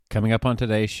Coming up on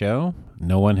today's show,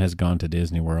 no one has gone to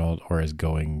Disney World or is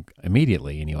going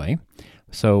immediately anyway.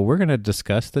 So we're going to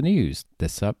discuss the news.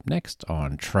 This up next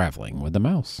on Traveling with the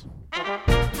Mouse.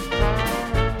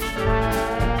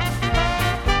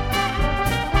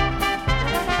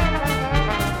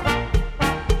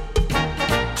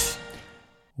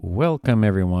 Welcome,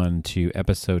 everyone, to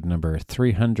episode number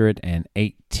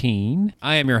 318.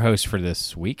 I am your host for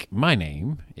this week. My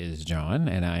name is John,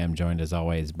 and I am joined, as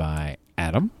always, by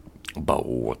Adam.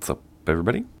 What's up,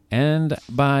 everybody? And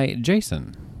by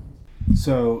Jason.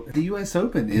 So, the U.S.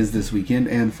 Open is this weekend,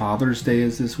 and Father's Day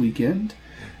is this weekend,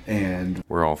 and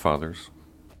We're all fathers.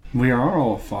 we are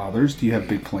all fathers. Do you have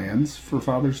big plans for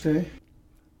Father's Day?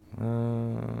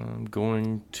 I'm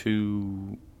going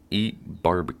to eat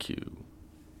barbecue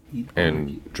Eat and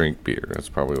barbecue. drink beer. That's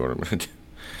probably what I'm going to do.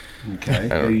 Okay.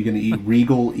 Are you going to eat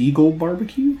Regal Eagle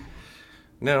barbecue?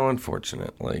 No,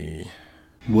 unfortunately.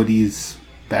 Woody's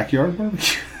Backyard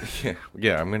Barbecue?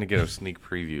 Yeah, I'm going to get a sneak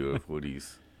preview of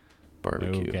Woody's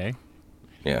barbecue. Okay.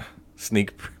 Yeah,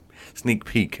 sneak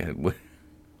peek at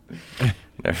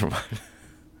Never mind.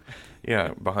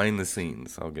 Yeah, behind the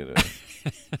scenes, I'll get it.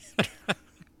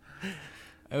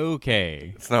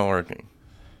 Okay. It's not working.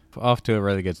 Off to a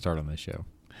really good start on this show.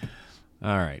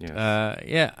 All right.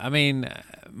 Yes. I mean,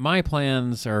 my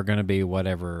plans are going to be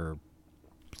whatever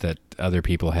that other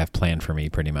people have planned for me,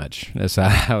 pretty much. That's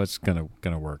how it's going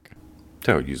to work. That's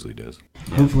how it usually does.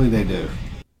 Hopefully they do.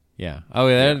 Yeah. Oh,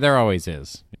 yeah, there always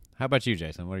is. How about you,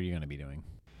 Jason? What are you going to be doing?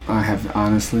 I have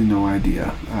honestly no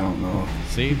idea. I don't know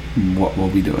See? what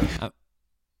we'll be doing.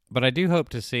 But I do hope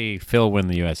to see Phil win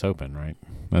the U.S. Open, right?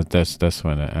 That's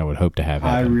what I would hope to have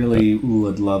happen. I really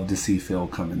would love to see Phil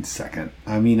come in second.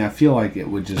 I mean, I feel like it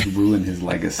would just ruin his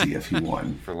legacy if he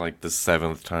won. For like the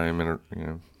 7th time in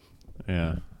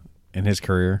Yeah. In his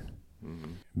career.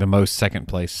 Mm-hmm. The most second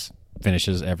place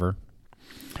finishes ever.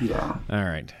 Yeah. All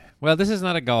right. Well, this is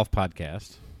not a golf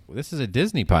podcast. This is a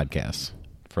Disney podcast,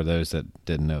 for those that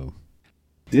didn't know.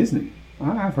 Disney.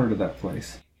 I've heard of that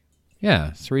place. Yeah,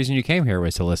 it's the reason you came here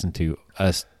was to listen to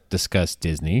us discuss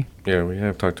Disney. Yeah, we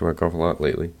have talked about golf a lot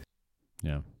lately.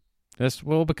 Yeah.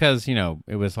 Because,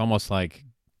 it was almost like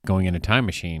going in a time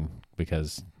machine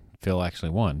because Phil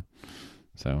actually won.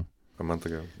 So A month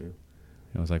ago, yeah.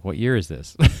 I was like, what year is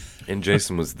this? And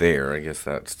Jason was there. I guess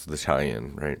that's the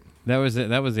tie-in, right? That was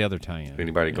the other tie-in.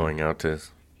 Anybody going out to...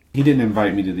 He didn't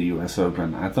invite me to the U.S.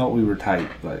 Open. I thought we were tight,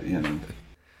 but,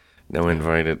 No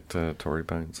invite at Torrey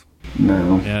Pines.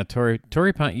 no. Yeah, Torrey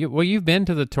Pines. You've been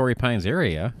to the Torrey Pines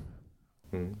area.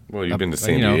 Well, you've been to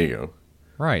San you know. Diego.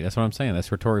 Right, that's what I'm saying. That's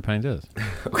where Torrey Pines is.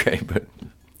 Okay, but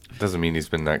doesn't mean he's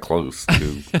been that close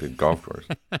to the golf course.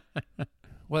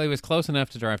 Well, he was close enough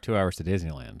to drive 2 hours to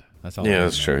Disneyland. That's all. Yeah,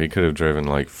 that's true. He could have driven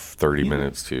like 30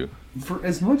 minutes too. For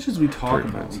as much as we talk Pretty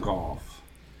about much. golf,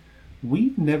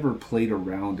 we've never played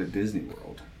around at Disney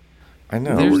World. I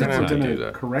know. There's We're that going to have to We're do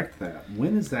gonna that. correct that.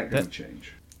 When is that going to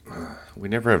change? We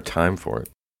never have time for it.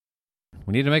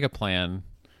 We need to make a plan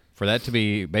for that to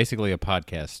be basically a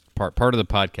podcast, part of the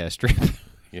podcast trip.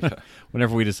 Yeah.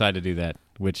 Whenever we decide to do that,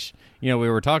 which, we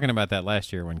were talking about that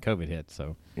last year when COVID hit.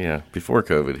 So Yeah, before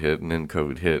COVID hit, and then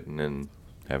COVID hit, and then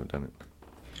haven't done it.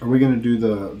 Are we going to do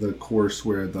the course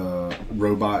where the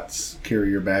robots carry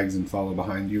your bags and follow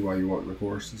behind you while you walk the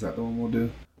course? Is that the one we'll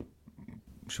do?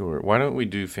 Sure. Why don't we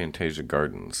do Fantasia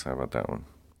Gardens? How about that one?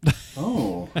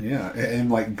 Oh, yeah. And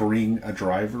like bring a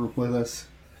driver with us?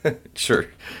 Sure.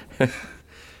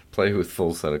 Play with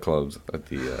full set of clubs at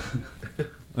the...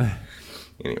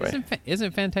 Anyway,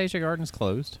 isn't Fantasia Gardens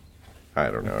closed? I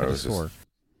don't know. I was just...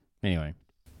 Anyway.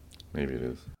 Maybe it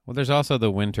is. Well, there's also the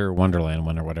Winter Wonderland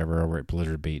one or whatever over at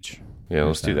Blizzard Beach. Yeah,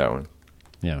 let's do that one.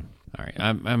 Yeah. All right.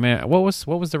 I mean, what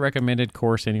was the recommended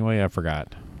course anyway? I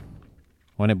forgot.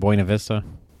 One at Buena Vista,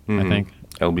 I think.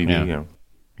 LBV, yeah.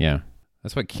 Yeah.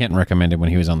 That's what Kent recommended when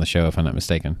he was on the show, if I'm not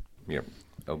mistaken. Yep,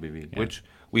 LBV. Yeah. Which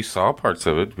we saw parts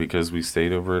of it because we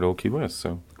stayed over at Old Key West,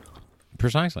 so...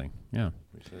 Precisely. Yeah.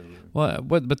 Well,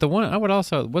 but the one I would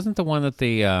also wasn't the one that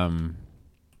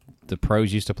the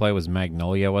pros used to play was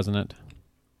Magnolia, wasn't it?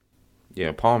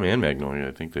 Yeah, Palm and Magnolia,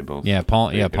 I think they both... Yeah,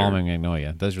 Palm they and entered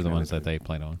Magnolia. Those are the ones that they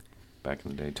played on. back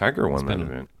in the day. Tiger won that been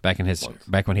event.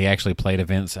 Back when he actually played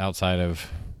events outside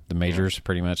of the majors,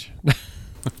 pretty much.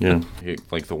 Yeah,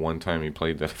 like the one time he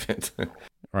played that event.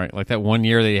 Right, like that one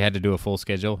year that he had to do a full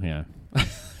schedule. Yeah.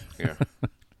 Yeah.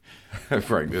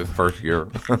 Right, the first year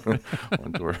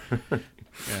on tour.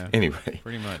 Yeah. Anyway,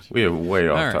 Pretty much. we are way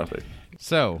off All right. topic.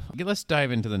 So let's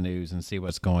dive into the news and see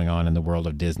what's going on in the world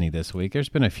of Disney this week. There's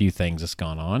been a few things that's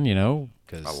gone on,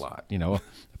 because A lot.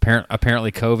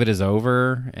 apparently COVID is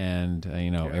over, and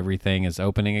everything is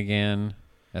opening again.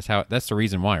 That's the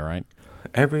reason why, right?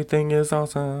 Everything is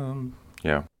awesome.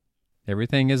 Yeah.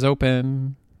 Everything is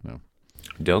open. No.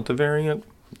 Delta variant?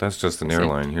 That's just an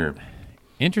airline here.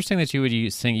 Interesting that you would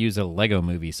use a Lego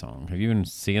Movie song. Have you been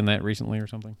seeing that recently or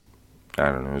something?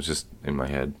 I don't know. It's just in my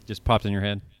head. Just popped in your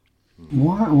head?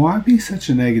 Why be such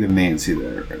a negative Nancy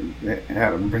there,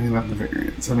 Adam, bringing up the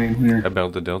variants? I mean, we're...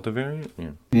 About the Delta variant?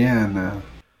 Yeah. Yeah, no.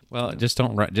 Well, just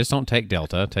don't take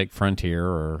Delta. Take Frontier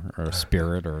or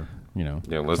Spirit or,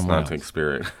 Yeah, let's not take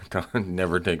Spirit.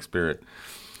 Never take Spirit.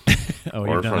 Oh,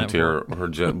 or Frontier or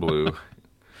JetBlue.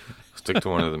 Stick to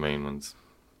one of the main ones.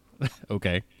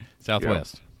 Okay.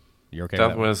 Southwest. Yeah. You're okay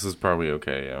Southwest is probably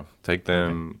okay, yeah. Take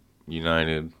them, okay.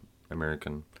 United,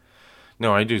 American.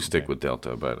 No, I do stick with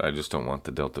Delta, but I just don't want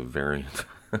the Delta variant.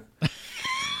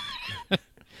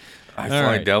 I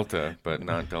fly Delta, but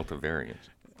not Delta variant.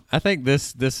 I think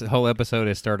this whole episode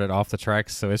has started off the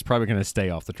tracks, so it's probably going to stay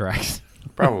off the tracks.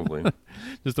 Probably.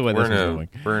 Just the way this is going.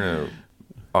 We're in a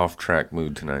off-track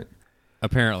mood tonight.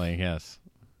 Apparently, yes.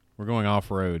 We're going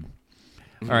off-road.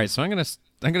 All right, so I'm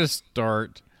gonna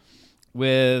start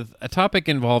with a topic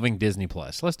involving Disney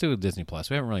Plus. Let's do Disney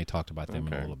Plus. We haven't really talked about them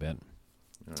in a little bit.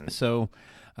 Right. So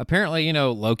apparently,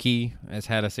 Loki has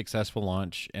had a successful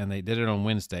launch, and they did it on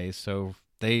Wednesday. So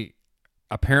they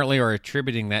apparently are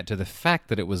attributing that to the fact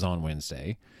that it was on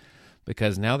Wednesday,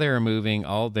 because now they're moving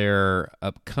all their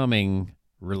upcoming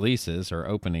releases or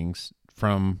openings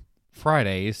from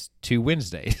Fridays to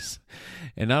Wednesdays.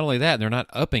 And not only that, they're not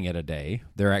upping it a day.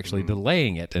 They're actually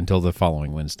delaying it until the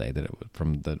following Wednesday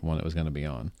from the one that was going to be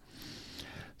on.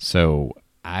 So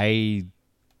I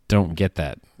don't get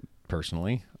that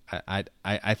personally.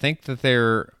 I think that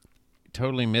they're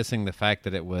totally missing the fact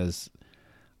that it was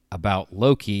about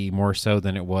Loki more so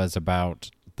than it was about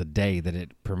the day that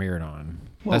it premiered on.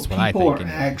 Well, that's what I think. People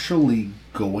are actually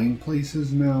going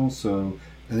places now, so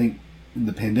I think in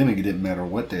the pandemic it didn't matter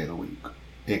what day of the week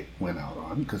it went out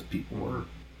on because people were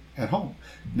at home.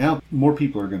 Now more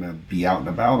people are going to be out and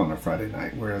about on a Friday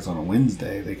night, whereas on a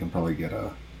Wednesday they can probably get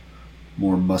a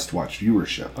more must-watch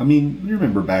viewership. I mean, you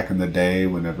remember back in the day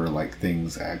whenever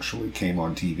things actually came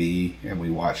on TV and we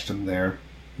watched them there.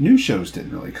 New shows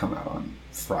didn't really come out on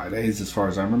Fridays as far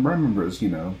as I remember. I remember it was,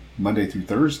 Monday through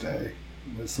Thursday.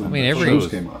 Every shows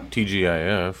came on. TGIF.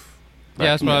 Yeah,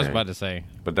 that's what I was about to say.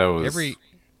 But that was...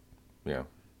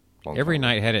 Every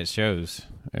night had its shows.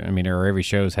 Or every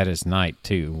show's had its night,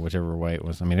 too, whichever way it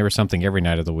was. There was something every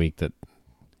night of the week that...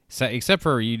 Except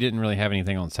for you didn't really have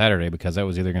anything on Saturday because that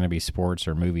was either going to be sports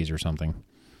or movies or something.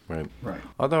 Right.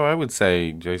 Although I would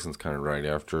say Jason's kind of right.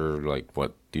 After,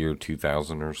 the year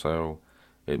 2000 or so,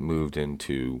 it moved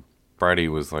into... Friday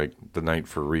was, the night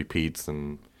for repeats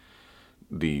and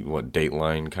the,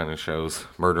 Dateline kind of shows.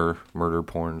 Murder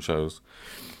porn shows.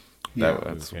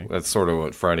 That's sort of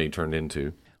what Friday turned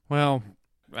into. Well,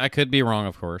 I could be wrong,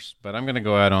 of course, but I'm going to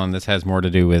go out on this has more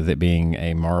to do with it being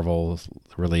a Marvel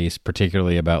release,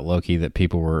 particularly about Loki that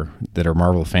that are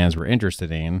Marvel fans were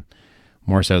interested in,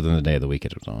 more so than the day of the week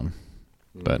it was on.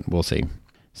 But we'll see.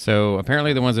 So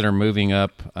apparently the ones that are moving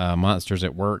up, Monsters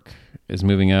at Work is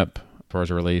moving up as far as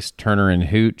a release. Turner and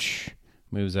Hooch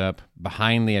moves up.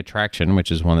 Behind the Attraction, which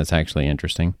is one that's actually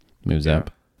interesting, moves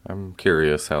up. I'm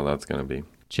curious how that's going to be.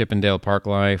 Chip and Dale Park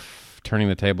Life, Turning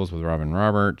the Tables with Robin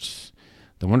Roberts,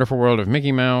 The Wonderful World of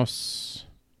Mickey Mouse,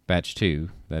 Batch 2,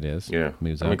 that is. Yeah,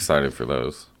 moves I'm up. excited for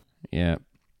those. Yeah.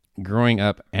 Growing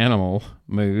Up Animal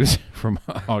moves from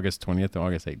August 20th to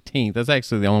August 18th. That's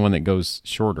actually the only one that goes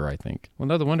shorter, I think. Well,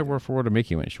 no, The Wonderful World of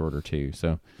Mickey went shorter, too.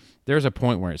 So there's a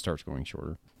point where it starts going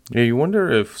shorter. Yeah, you wonder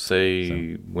if,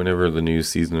 whenever the new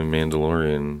season of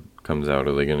Mandalorian comes out,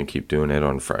 are they going to keep doing it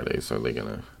on Fridays? Or are they going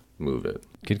to move it?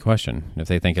 Good question. If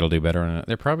they think it'll do better,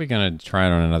 they're probably going to try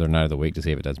it on another night of the week to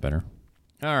see if it does better.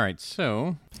 All right,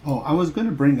 so... Oh, I was going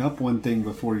to bring up one thing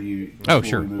before you...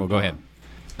 Sure. Well, go ahead.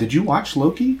 Did you watch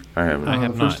Loki? I haven't. I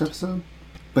have the first episode?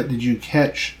 But did you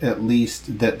catch at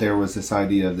least that there was this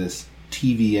idea of this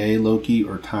TVA Loki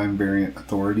or Time Variant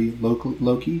Authority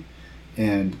Loki?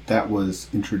 And that was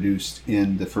introduced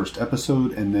in the first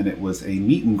episode, and then it was a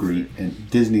meet and greet in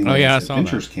Disneyland's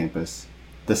Adventures Campus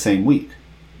the same week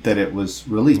that it was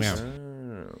released.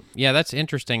 Yeah, that's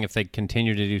interesting if they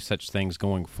continue to do such things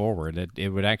going forward. It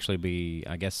would actually be,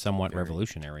 I guess, somewhat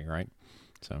revolutionary, right?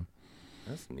 So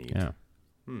that's neat. Yeah.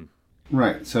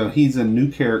 Right, so he's a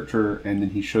new character, and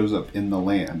then he shows up in the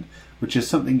land, which is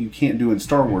something you can't do in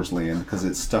Star Wars land because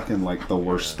it's stuck in the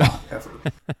worst spot ever.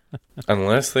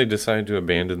 Unless they decide to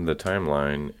abandon the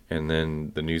timeline, and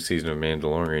then the new season of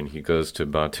Mandalorian, he goes to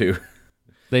Batu.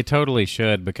 They totally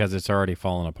should because it's already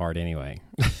fallen apart anyway.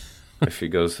 If he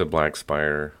goes to Black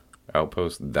Spire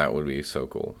Outpost, that would be so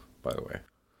cool, by the way.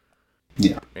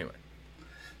 Yeah. Anyway.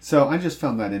 So I just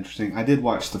found that interesting. I did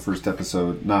watch the first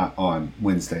episode, not on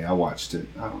Wednesday. I watched it,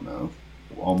 I don't know,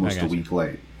 almost a week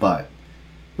late. But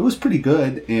it was pretty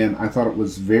good, and I thought it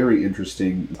was very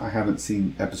interesting. I haven't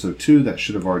seen episode 2. That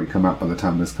should have already come out by the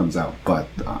time this comes out. But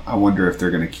I wonder if they're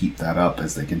going to keep that up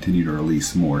as they continue to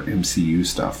release more MCU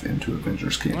stuff into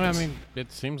Avengers Campus. Well, I mean,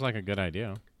 it seems like a good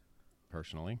idea,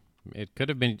 personally. It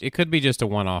could be just a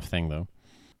one-off thing, though.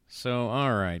 So,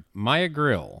 all right. Maya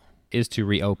Grill is to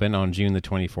reopen on June the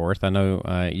 24th. I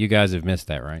know you guys have missed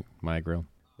that, right? Maya Grill?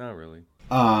 Not really.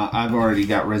 I've already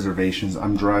got reservations.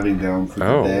 I'm driving down for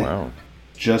the day. Wow.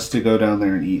 Just to go down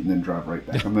there and eat and then drive right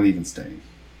back. I'm not even staying.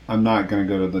 I'm not going to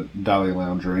go to the Dolly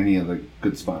Lounge or any of the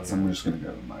good spots. I'm just going to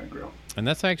go to Maya Grill. And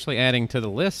that's actually adding to the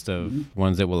list of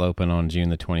ones that will open on June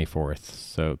the 24th.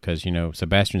 So, because,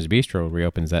 Sebastian's Bistro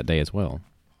reopens that day as well.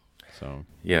 So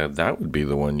yeah, that would be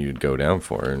the one you'd go down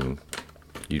for, and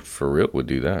you for real would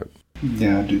do that.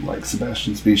 Yeah, I do like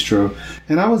Sebastian's Bistro.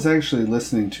 And I was actually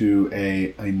listening to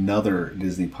another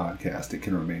Disney podcast, it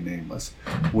can remain nameless,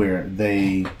 where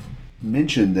they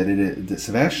mentioned that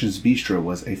Sebastian's Bistro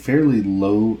was a fairly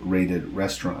low-rated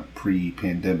restaurant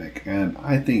pre-pandemic. And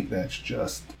I think that's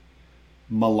just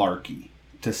malarkey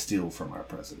to steal from our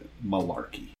president.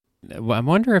 Malarkey. I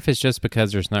wonder if it's just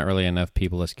because there's not really enough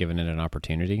people that's given it an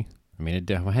opportunity. I mean, it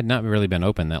had not really been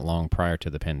open that long prior to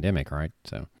the pandemic, right?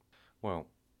 So, well,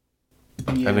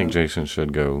 Yeah. I think Jason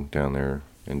should go down there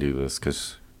and do this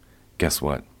because guess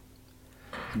what?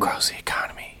 Grows the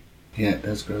economy. Yeah, it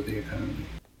does grow the economy.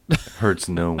 Hurts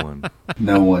no one.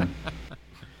 No one.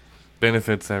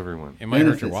 Benefits everyone. it might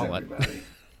hurt your Benefits wallet. everybody.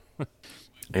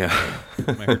 Yeah. It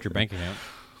might hurt your bank account.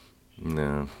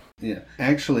 No. Yeah.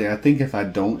 Actually, I think if I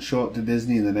don't show up to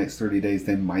Disney in the next 30 days,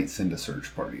 they might send a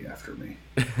search party after me.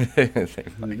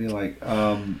 They'll be like,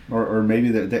 or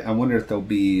maybe I wonder if there'll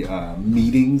be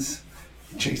meetings.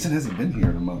 Jason hasn't been here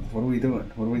in a month. What are we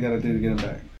doing? What do we got to do to get him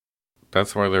back?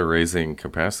 That's why they're raising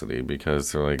capacity,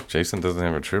 because they're like, Jason doesn't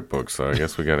have a trip booked, so I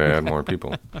guess we got to add more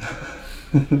people.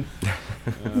 To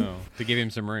give him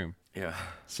some room. Yeah.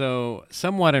 So,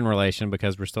 somewhat in relation,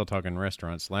 because we're still talking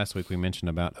restaurants, last week we mentioned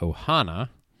about Ohana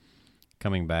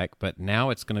coming back, but now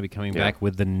it's going to be coming back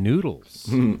with the noodles.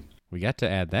 We got to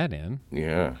add that in.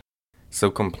 Yeah. So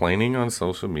complaining on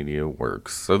social media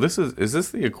works. So is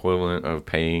this the equivalent of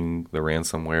paying the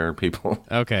ransomware people?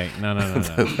 Okay, no.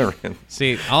 The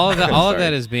See, all of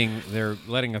that is they're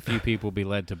letting a few people be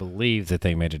led to believe that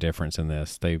they made a difference in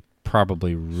this. They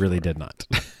probably really did not.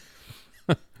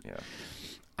 Yeah.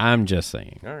 I'm just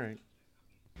saying. All right.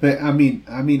 But, I mean,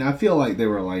 I feel like they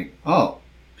were like, oh,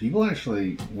 people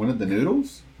actually wanted the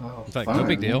noodles? Oh, It's like, fine. no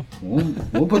big deal.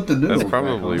 We'll put the noodles That's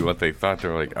probably back on. what they thought.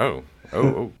 They're like, oh,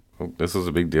 this is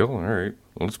a big deal. All right,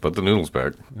 let's put the noodles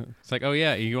back. It's like, oh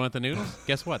yeah, you want the noodles?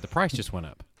 Guess what? The price just went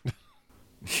up.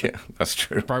 Yeah, that's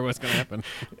true. Probably what's going to happen.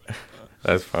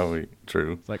 That's probably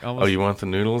true. It's like almost. Oh, you want the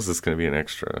noodles? It's going to be an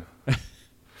extra.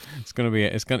 It's going to be.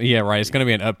 It's going. Yeah, right. It's going to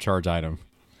be an upcharge item.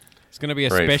 It's going to be a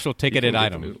Right. special You ticketed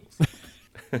can get the item.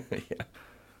 noodles. Yeah.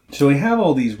 So we have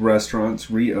all these restaurants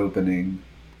reopening.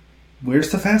 Where's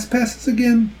the fast passes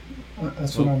again?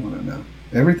 That's what I want to know.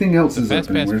 Everything else is Fast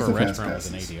open. pass Where's for the a fast restaurant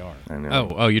with passes? an ADR. I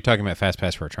know. Oh, you're talking about fast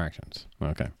pass for attractions.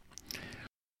 Okay.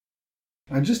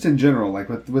 And just in general, like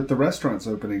with the restaurants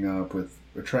opening up, with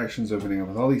attractions opening up,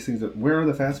 with all these things, where are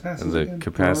the fast passes? And the again?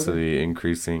 capacity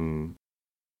increasing.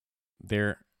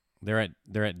 They're at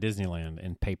Disneyland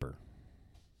in paper.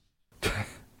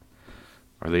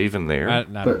 Are they even there? I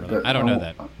don't know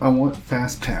that. I want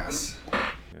fast pass.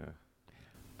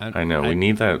 I know. We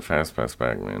need that fast pass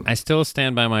back, man. I still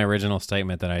stand by my original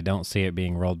statement that I don't see it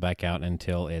being rolled back out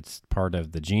until it's part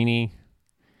of the Genie.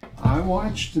 I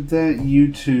watched that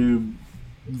YouTube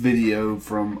video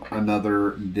from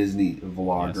another Disney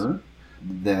vlogger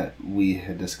that we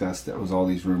had discussed. That was all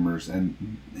these rumors,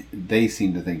 and they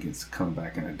seem to think it's coming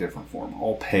back in a different form,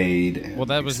 all paid. And Well,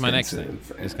 that was my next thing.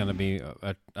 expensive, It's and- going to be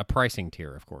a pricing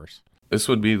tier, of course. This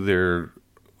would be their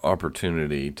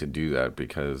opportunity to do that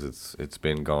because it's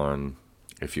been gone.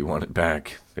 If you want it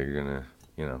back, they're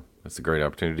gonna, it's a great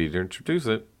opportunity to introduce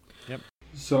it.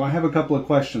 So I have a couple of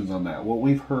questions on that. What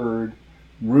we've heard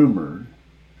rumored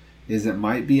is it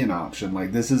might be an option.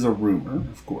 Like, this is a rumor,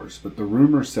 of course, but the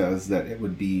rumor says that it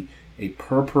would be a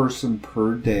per person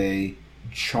per day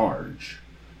charge,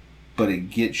 but it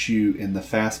gets you in the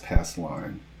fast pass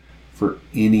line for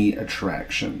any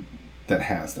attraction that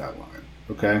has that line.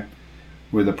 Okay,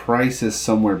 where the price is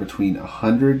somewhere between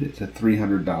 $100 to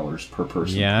 $300 per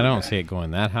person. Yeah, I per don't day. see it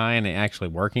going that high and it actually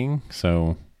working.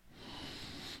 So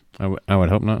I would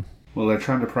hope not. Well, they're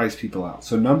trying to price people out.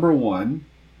 So number one,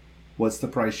 What's the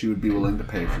price you would be willing to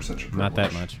pay for such a privilege? Not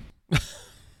that much.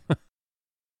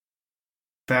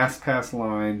 Fast Pass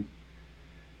line.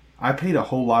 I paid a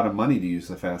whole lot of money to use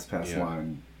the Fast Pass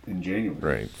line in January.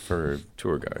 Right, for a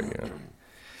tour guide,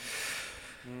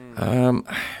 yeah.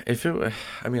 If it,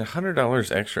 I mean,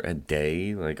 $100 extra a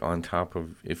day, like on top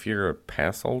of if you're a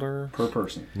pass holder Per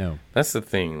person. No. That's the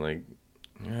thing. Like,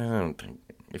 I don't think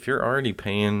if you're already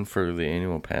paying for the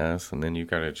annual pass and then you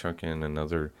got to chuck in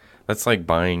another, that's like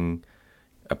buying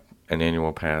an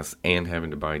annual pass and having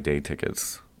to buy day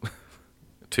tickets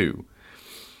too.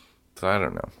 So I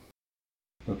don't know.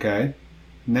 Okay.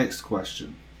 Next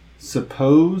question.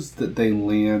 Suppose that they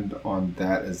land on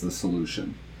that as the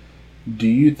solution. Do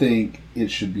you think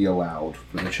it should be allowed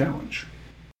for the challenge?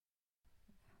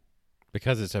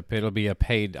 Because it'll be a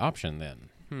paid option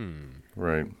then.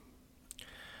 Right.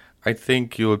 I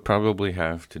think you would probably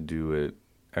have to do it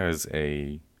as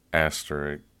a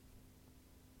asterisk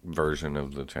version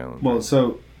of the challenge. Well,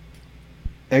 so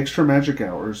extra magic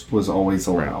hours was always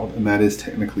allowed, and that is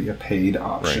technically a paid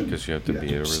option. Right, because you have to be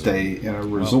at a resort. Stay in a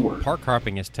resort. Well, park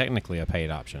hopping is technically a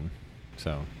paid option.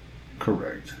 So.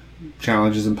 Correct.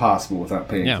 Challenge is impossible without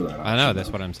paying for that option. I know. That's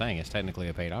what I'm saying. It's technically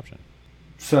a paid option.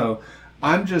 So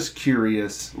I'm just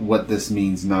curious what this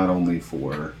means not only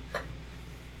for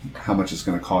how much it's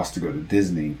going to cost to go to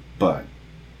Disney, but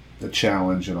the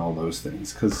challenge and all those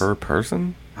things. Cause, per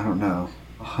person? I don't know.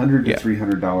 $100 to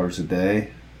 $300 a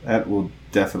day. That will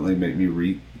definitely make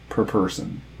me per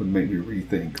person would make me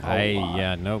rethink a lot.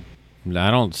 Yeah, nope.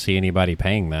 I don't see anybody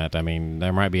paying that. I mean,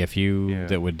 there might be a few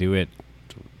that would do it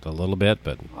a little bit,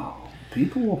 but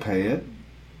people will pay it.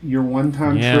 Your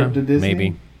one-time trip to Disney,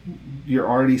 maybe you're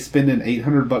already spending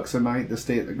 $800 a night to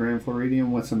stay at the Grand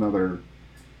Floridian. What's another?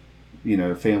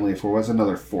 Family of four. What's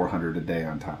another $400 a day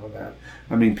on top of that?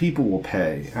 I mean, people will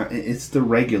pay. It's the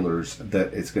regulars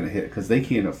that it's going to hit because they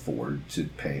can't afford to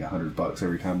pay $100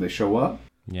 every time they show up.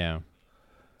 Yeah,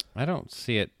 I don't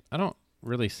see it. I don't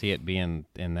really see it being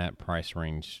in that price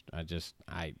range.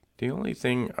 The only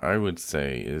thing I would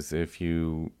say is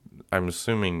I'm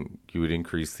assuming you would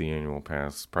increase the annual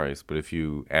pass price, but if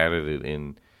you added it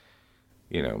in,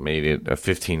 made it a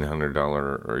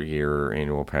 $1,500 a year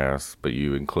annual pass, but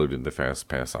you included the fast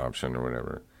pass option or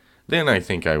whatever, then I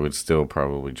think I would still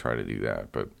probably try to do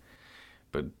that. But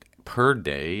per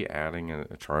day, adding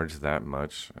a charge that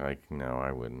much, no,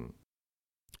 I wouldn't.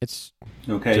 It's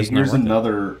okay. Here's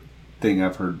another thing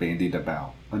I've heard bandied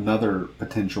about. Another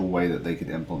potential way that they could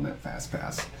implement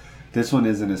FastPass. This one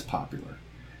isn't as popular.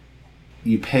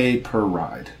 You pay per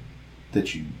ride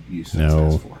that you use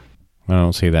FastPass for. I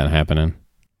don't see that happening.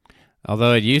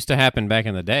 Although it used to happen back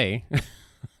in the day.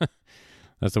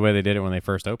 That's the way they did it when they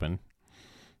first opened.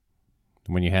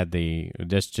 When you had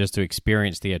just to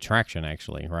experience the attraction,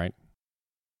 actually, right?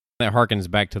 That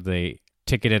harkens back to the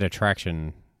ticketed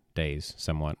attraction days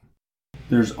somewhat.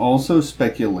 There's also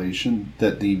speculation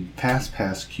that the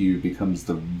FastPass queue becomes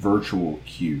the virtual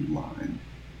queue line.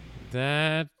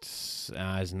 That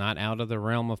is not out of the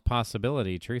realm of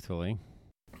possibility, truthfully.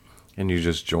 And you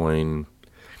just join,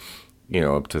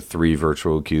 up to 3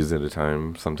 virtual queues at a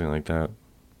time, something like that.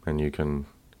 And you can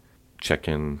check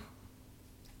in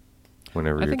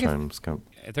whenever your time's come.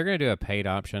 If they're going to do a paid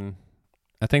option,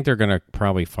 I think they're going to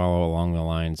probably follow along the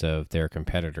lines of their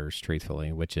competitors,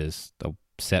 truthfully, which is the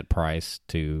set price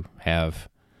to have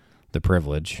the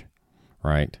privilege,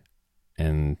 right?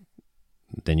 And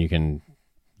then you can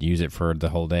use it for the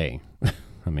whole day.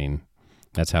 I mean,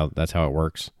 that's how it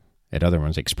works at other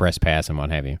ones, Express Pass and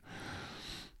what have you.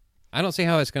 I don't see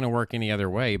how it's going to work any other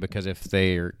way, because if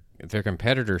their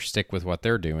competitors stick with what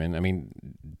they're doing, I mean,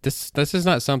 this is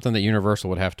not something that Universal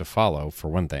would have to follow, for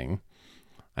one thing.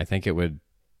 I think it would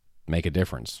make a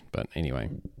difference, but anyway.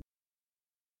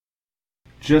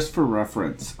 Just for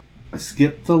reference, a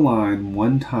skip the line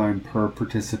one time per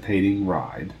participating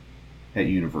ride at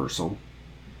Universal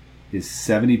is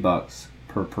 $70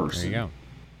 per person. There you go.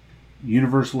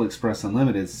 Universal Express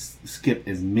Unlimited, skip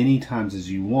as many times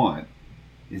as you want,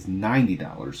 is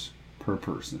 $90 per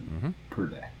person per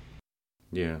day.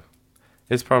 Yeah.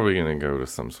 It's probably going to go to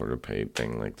some sort of paid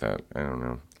thing like that. I don't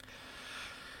know.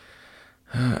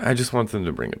 I just want them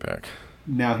to bring it back.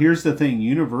 Now, here's the thing.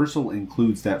 Universal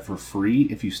includes that for free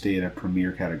if you stay at a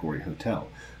premier category hotel.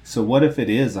 So what if it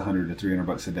is $100 to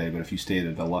 $300 a day, but if you stay at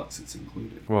a deluxe, it's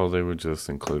included? Well, they would just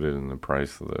include it in the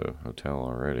price of the hotel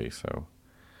already, so...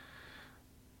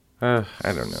 I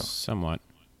don't know. Somewhat.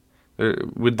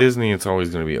 With Disney, it's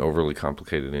always going to be overly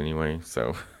complicated anyway,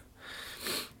 so...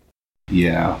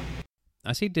 Yeah.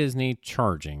 I see Disney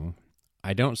charging.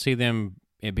 I don't see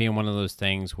it being one of those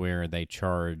things where they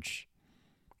charge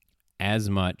as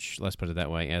much, let's put it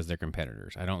that way, as their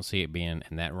competitors. I don't see it being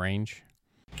in that range.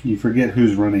 You forget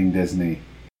who's running Disney.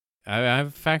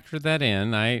 I've factored that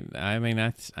in. I mean,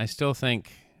 I still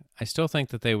think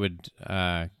that they would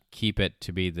keep it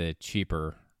to be the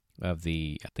cheaper of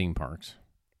the theme parks,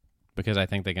 because I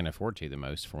think they can afford to the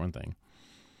most, for one thing.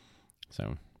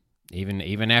 So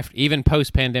even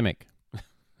post pandemic,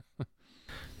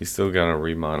 He's still got to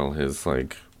remodel his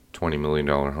like $20 million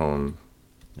home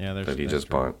that he just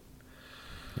bought.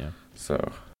 Yeah.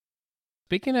 So,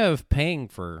 speaking of paying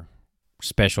for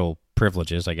special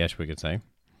privileges, I guess we could say,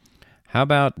 how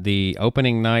about the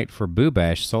opening night for Boo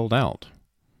Bash sold out,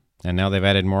 and now they've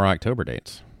added more October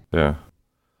dates. yeah.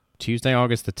 Tuesday,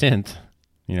 August the 10th.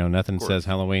 Nothing says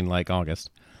Halloween like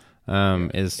August.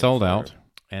 Is sold out.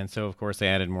 And so, of course, they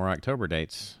added more October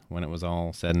dates when it was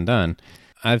all said and done.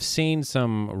 I've seen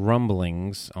some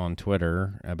rumblings on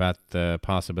Twitter about the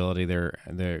possibility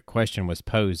the question was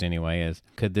posed anyway, is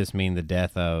could this mean the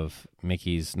death of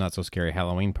Mickey's Not So Scary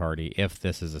Halloween Party if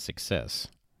this is a success?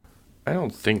 I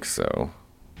don't think so.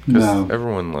 Because No.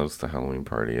 everyone loves the Halloween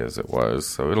party as it was,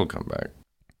 so it'll come back.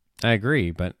 I agree,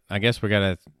 but I guess we got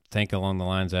to think along the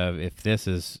lines of, if this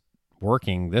is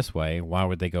working this way, why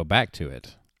would they go back to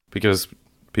it? Because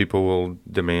people will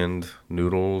demand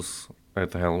noodles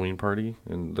at the Halloween party,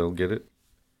 and they'll get it.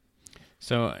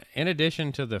 So, in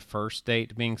addition to the first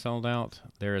date being sold out,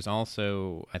 there is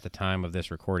also, at the time of this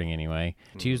recording anyway,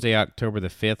 Tuesday, October the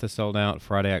 5th is sold out,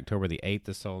 Friday, October the 8th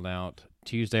is sold out,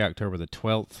 Tuesday, October the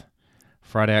 12th,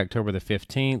 Friday, October the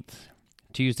 15th,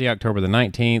 Tuesday, October the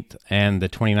 19th, and the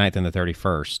 29th and the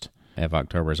 31st of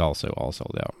October is also all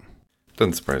sold out.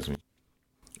 Doesn't surprise me.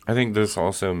 I think this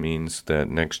also means that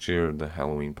next year, the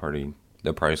Halloween party,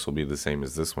 the price will be the same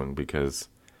as this one, because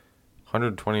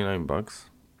 $129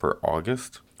 for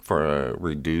August for a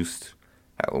reduced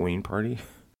Halloween party.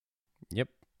 Yep.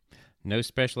 No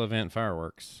special event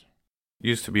fireworks.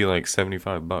 Used to be like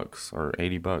 $75 or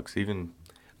 $80. Even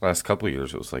last couple of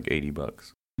years, it was like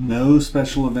 $80. No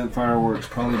special event fireworks,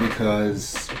 probably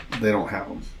because they don't have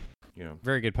them. Yeah.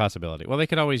 Very good possibility. Well, they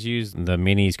could always use the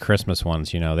minis Christmas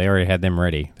ones. They already had them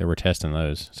ready. They were testing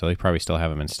those, so they probably still have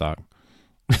them in stock.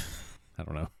 I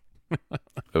don't know.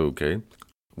 Okay.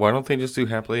 Why don't they just do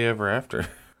Happily Ever After?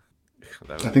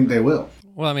 I think they will.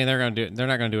 Well, I mean, they're not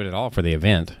going to do it at all for the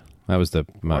event. That was the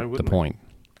point.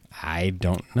 I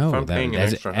don't know. If I'm paying an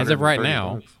extra As of right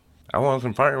now, $130, I want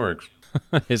some fireworks.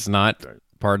 it's not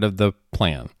part of the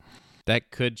plan.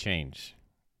 That could change.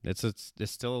 It's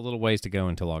still a little ways to go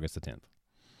until August the 10th.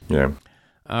 Yeah.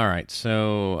 All right,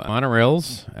 so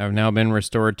monorails have now been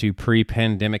restored to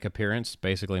pre-pandemic appearance,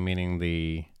 basically meaning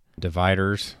the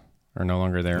dividers are no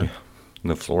longer there. Yeah.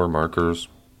 And the floor markers.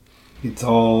 It's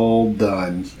all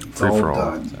done. It's Free all for all.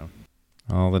 done. So,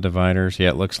 all the dividers. Yeah,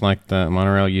 it looks like the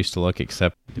monorail used to look,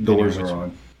 except Doors are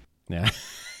on. Yeah.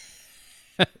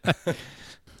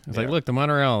 It's like, look, the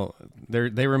monorail,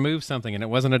 they removed something and it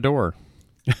wasn't a door.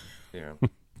 Yeah.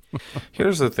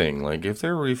 Here's the thing. Like, if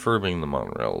they're refurbing the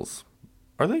monorails,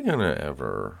 are they going to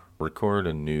ever record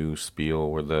a new spiel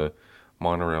where the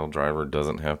monorail driver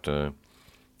doesn't have to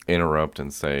interrupt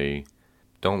and say,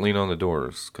 don't lean on the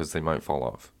doors because they might fall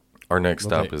off? Our next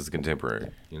stop is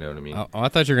Contemporary. You know what I mean? Oh, I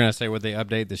thought you were going to say, would they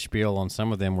update the spiel on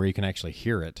some of them where you can actually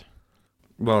hear it?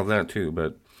 Well, that too,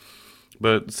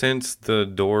 but since the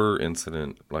door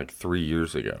incident like 3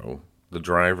 years ago, the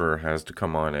driver has to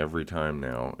come on every time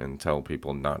now and tell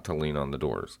people not to lean on the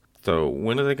doors. So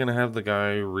when are they going to have the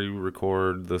guy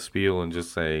re-record the spiel and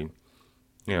just say,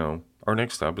 our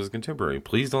next stop is Contemporary.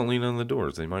 Please don't lean on the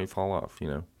doors. They might fall off,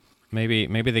 Maybe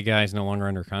the guy's no longer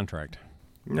under contract.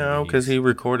 No, because he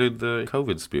recorded the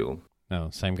COVID spiel. No,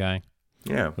 same guy.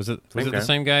 Yeah. Was it the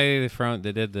same guy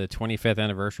that did the 25th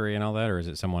anniversary and all that, or is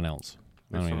it someone else?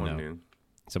 I don't even know. New.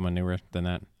 Someone newer than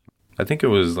that? I think it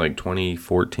was like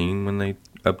 2014 when they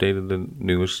updated the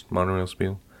newest monorail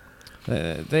spiel.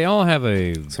 They all have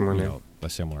a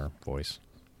similar voice.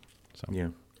 So. Yeah.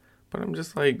 But I'm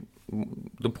just like,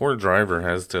 the poor driver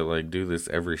has to like do this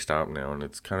every stop now, and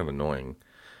it's kind of annoying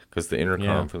because the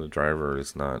intercom for the driver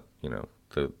is not,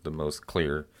 the most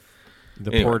clear.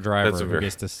 The poor driver who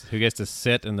gets to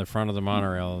sit in the front of the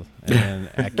monorail and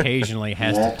occasionally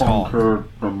has to talk. Welcome to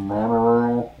the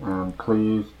monorail, and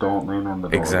please don't lean on the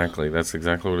doors. Exactly. That's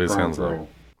exactly what it sounds like.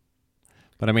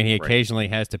 But I mean, he occasionally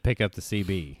has to pick up the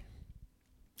CB.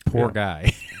 Poor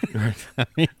guy.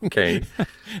 Okay.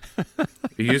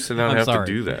 You used to not have to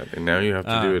do that, and now you have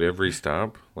to do it every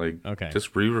stop. Like,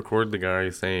 just re-record the guy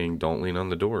saying, "Don't lean on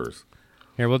the doors."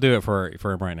 Here, we'll do it for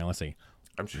him right now. Let's see.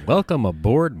 I'm sure. Welcome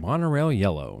aboard Monorail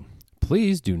Yellow.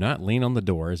 Please do not lean on the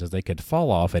doors as they could fall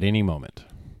off at any moment.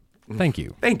 Thank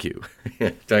you. Thank you. Yeah,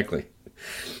 exactly.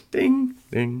 Ding,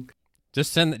 ding.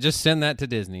 Just send that to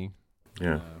Disney.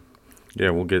 Yeah. Yeah,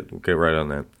 we'll get right on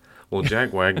that. Well,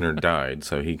 Jack Wagner died,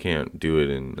 so he can't do it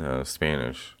in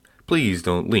Spanish. Please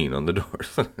don't lean on the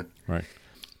doors. Right.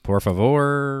 Por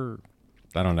favor.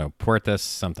 I don't know. Puertas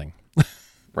something.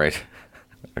 Right.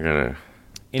 I gotta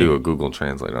do a Google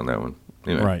Translate on that one.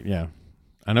 Anyway. Right, yeah.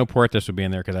 I know Puertas would be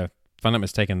in there because if I'm not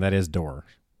mistaken, that is door.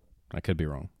 I could be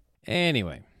wrong.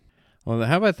 Anyway. Well,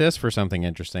 how about this for something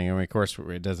interesting? I mean, of course,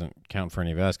 it doesn't count for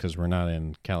any of us because we're not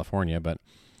in California, but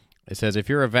it says if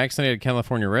you're a vaccinated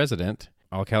California resident,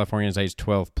 all Californians aged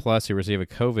 12 plus who receive a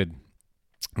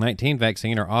COVID-19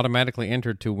 vaccine are automatically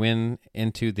entered to win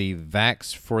into the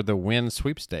Vax for the Win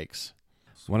sweepstakes.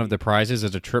 One of the prizes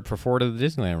is a trip for 4 to the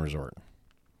Disneyland Resort.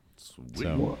 Sweet.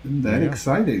 So, Well, isn't that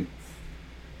exciting?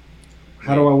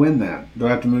 How do I win that? Do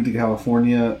I have to move to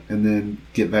California and then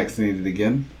get vaccinated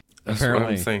again? That's Apparently.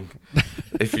 what I'm saying.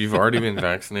 If you've already been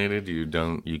vaccinated,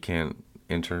 you can't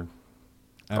enter.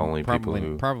 Only people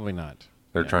who probably not.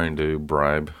 they're trying to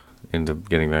bribe into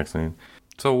getting vaccinated.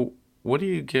 So what do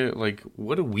you get? Like,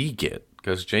 what do we get?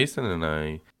 Because Jason and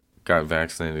I got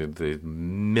vaccinated the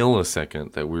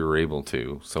millisecond that we were able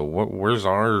to. So where's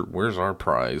our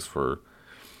prize for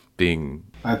being?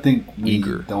 I think we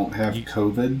Eager. don't have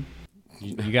COVID.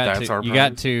 You That's our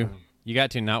got prize? you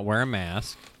got to not wear a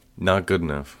mask. Not good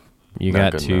enough. You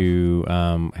Not got good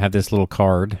to have this little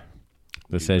card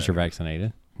that says you're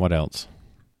vaccinated. What else?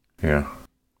 Yeah.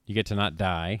 You get to not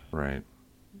die. Right.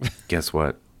 Guess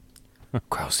what?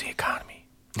 Grows the economy.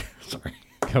 Sorry.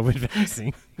 COVID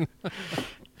vaccine.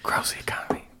 Grows the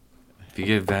economy. If you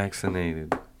get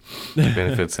vaccinated, it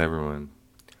benefits everyone.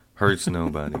 Hurts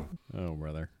nobody. Oh,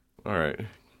 brother. All right.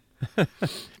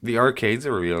 The arcades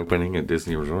are reopening at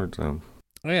Disney Resort, so.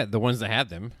 Oh, yeah, the ones that had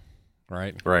them,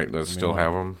 right? Right, let's still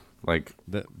have them. Like,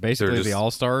 Basically just- the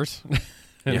All-Stars.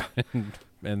 yeah.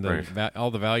 And the Right. all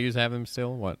the values have them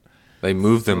still? What? They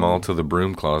moved them all to the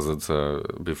broom closets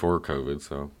before COVID,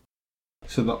 so.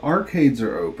 So the arcades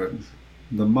are open.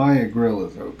 The Maya Grill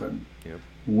is open. Yep.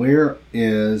 Where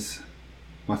is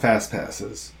my Fast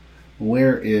Passes?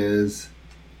 Where is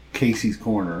Casey's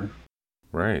Corner?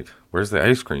 Right. Where's the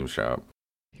ice cream shop?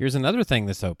 Here's another thing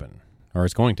that's open, or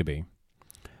it's going to be.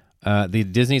 The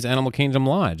Disney's Animal Kingdom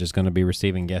Lodge is going to be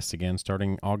receiving guests again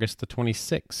starting August the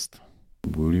 26th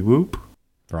Woody whoop.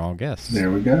 for all guests.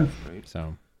 There we go.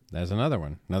 So there's another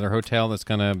one. Another hotel that's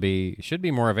going to should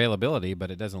be more availability, but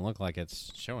it doesn't look like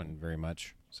it's showing very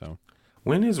much. So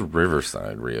When is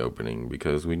Riverside reopening?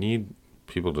 Because we need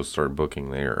people to start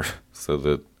booking there so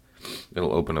that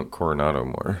it'll open up Coronado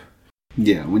more.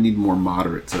 Yeah, we need more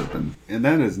moderates open. And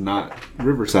that is not,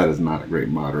 Riverside is not a great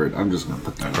moderate. I'm just going to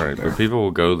put that Right, out there. but people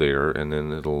will go there and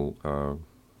then it'll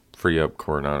free up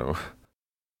Coronado.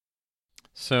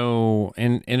 So,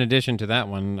 in addition to that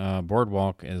one,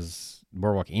 Boardwalk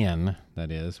Inn,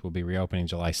 that is, will be reopening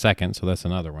July 2nd, so that's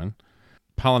another one.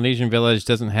 Polynesian Village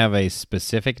doesn't have a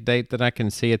specific date that I can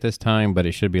see at this time, but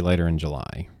it should be later in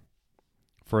July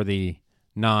for the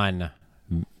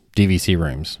non-DVC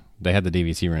rooms. They had the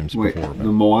DVC rooms Wait, before, the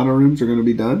but Moana rooms are going to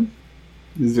be done?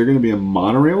 Is there going to be a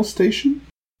monorail station?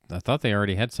 I thought they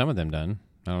already had some of them done.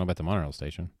 I don't know about the monorail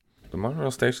station. The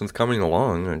monorail station's coming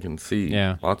along. I can see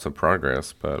lots of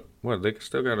progress, but they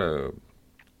still got a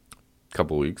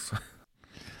couple weeks.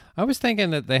 I was thinking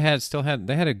that they had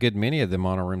a good many of the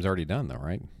mono rooms already done, though,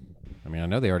 right? I mean, I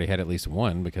know they already had at least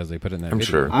one because they put it in that I'm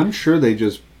video. sure. I'm sure they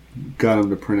just got them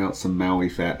to print out some Maui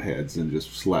fat heads and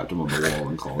just slapped them on the wall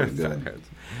and called it good.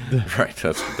 Right,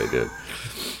 that's what they did.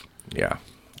 Yeah.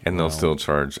 And they'll still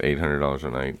charge $800 a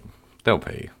night. They'll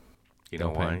pay. You know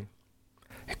They'll pay. why?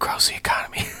 It grows the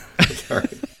economy. Sorry.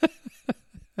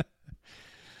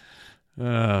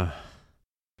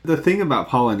 The thing about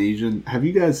Polynesian, have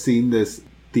you guys seen this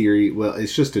theory? Well,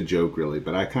 it's just a joke, really,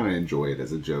 but I kind of enjoy it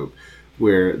as a joke.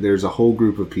 Where there's a whole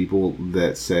group of people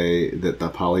that say that the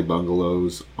Poly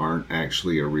Bungalows aren't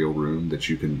actually a real room that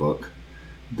you can book.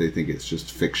 They think it's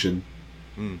just fiction.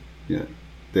 Yeah,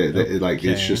 like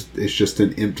it's just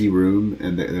an empty room,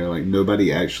 and they're like,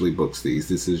 nobody actually books these.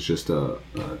 This is just a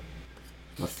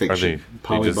fiction.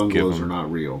 Poly just give Bungalows them- are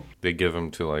not real. They give them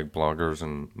to like bloggers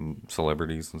and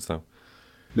celebrities and stuff.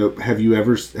 Nope. Have you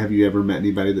ever met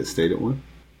anybody that stayed at one?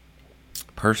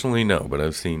 Personally, no, but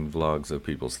I've seen vlogs of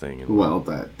people staying in. Well,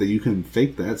 that you can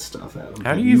fake that stuff, Adam.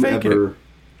 How do you fake it?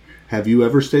 Have you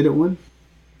ever stayed at one?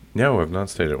 No, I've not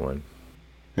stayed at one.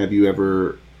 Have you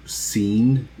ever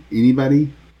seen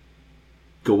anybody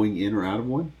going in or out of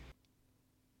one?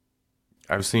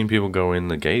 I've seen people go in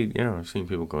the gate. Yeah, I've seen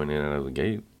people going in and out of the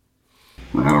gate.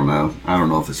 I don't know. I don't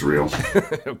know if it's real.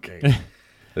 Okay.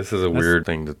 This is a weird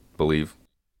thing to believe.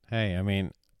 Hey, I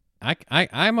mean,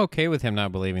 I'm okay with him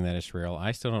not believing that it's real.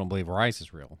 I still don't believe rice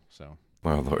is real. So,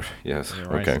 Well, Lord, yes.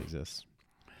 rice Okay. exists.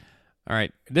 All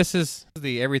right, this is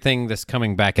the everything that's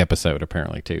coming back episode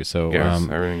apparently too. So, Yes,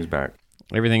 everything's back.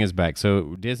 everything is back.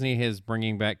 So Disney is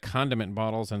bringing back condiment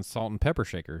bottles and salt and pepper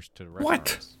shakers to the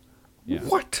restaurants. Yeah.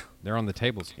 What? They're on the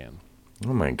tables again.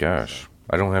 Oh my gosh!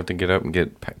 I don't have to get up and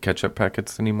get ketchup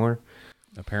packets anymore.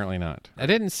 Apparently not. I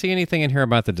didn't see anything in here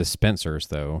about the dispensers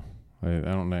though. I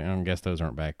don't know. I don't guess those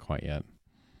aren't back quite yet.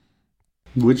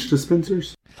 Which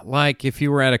dispensers? Like if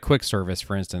you were at a quick service,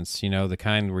 for instance, you know, the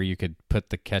kind where you could put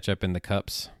the ketchup in the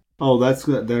cups. Oh, they're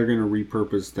going to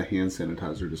repurpose the hand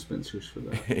sanitizer dispensers for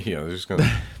that. Yeah, they're just gonna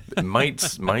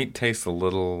might taste a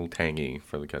little tangy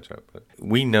for the ketchup. But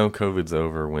we know COVID's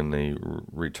over when they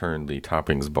return the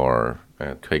toppings bar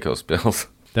at Pecos Bills.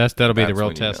 That'll be the That's real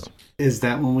when you test. know. Is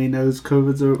that when we know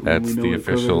COVID's over? That's the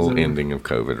official ending of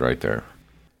COVID right there.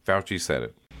 Fauci said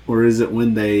it. Or is it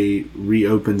when they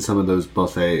reopen some of those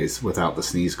buffets without the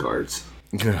sneeze guards?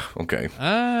 Okay.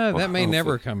 That may hopefully-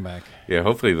 never come back. Yeah,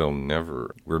 hopefully they'll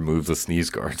never remove the sneeze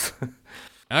guards.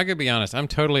 I could be honest. I'm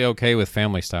totally okay with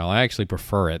family style. I actually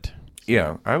prefer it.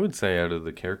 Yeah, I would say out of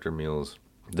the character meals,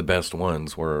 the best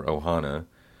ones were Ohana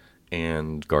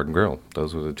and Garden Grill.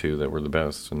 Those were the two that were the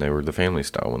best, and they were the family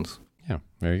style ones. Yeah,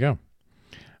 there you go.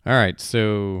 All right,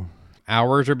 so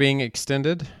hours are being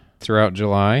extended throughout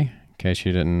July, in case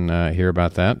you didn't hear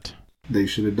about that. They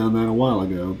should have done that a while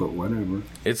ago, but whatever.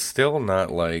 It's still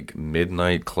not like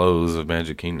midnight close of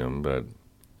Magic Kingdom, but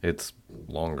it's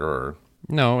longer.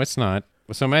 No, it's not.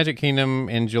 So Magic Kingdom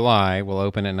in July will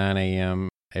open at 9 a.m.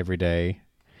 every day,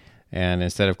 and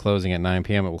instead of closing at 9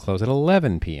 p.m., it will close at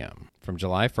 11 p.m. from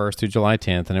July 1st through July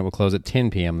 10th, and it will close at 10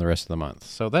 p.m. the rest of the month.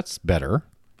 So that's better,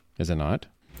 is it not?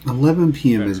 11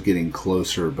 p.m. is getting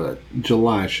closer, but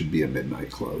July should be a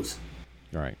midnight close.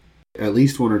 All right. At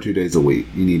least 1 or 2 days a week,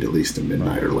 you need at least a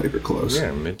midnight or later close.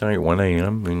 Yeah, midnight, 1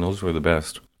 a.m. I mean, those were the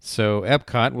best. So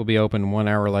Epcot will be open 1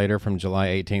 hour later from July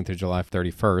 18th through July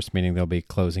 31st, meaning they'll be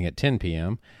closing at 10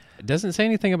 p.m. It doesn't say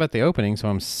anything about the opening, so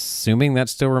I'm assuming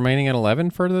that's still remaining at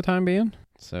 11 for the time being.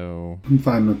 So I'm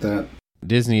fine with that.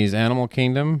 Disney's Animal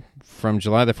Kingdom from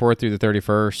July the 4th through the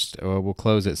 31st will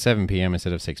close at 7 p.m.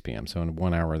 instead of 6 p.m., so in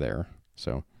 1 hour there.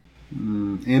 So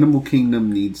Animal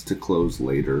Kingdom needs to close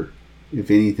later, if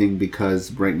anything,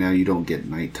 because right now you don't get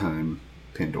nighttime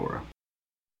Pandora.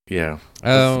 Yeah.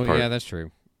 Oh, yeah, that's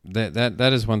true.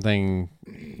 That is one thing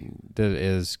that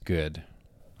is good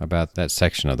about that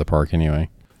section of the park anyway.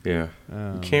 Yeah.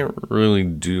 You can't really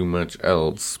do much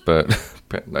else, but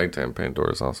nighttime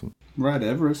Pandora is awesome. Ride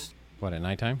Everest. What, at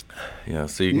nighttime? Yeah,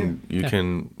 so you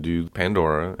can do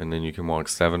Pandora, and then you can walk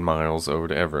 7 miles over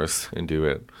to Everest and do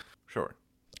it. Sure.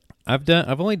 I've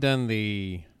only done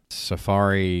the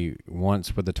safari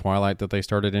once with the Twilight that they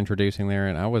started introducing there,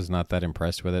 and I was not that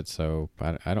impressed with it. So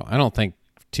I don't think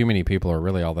too many people are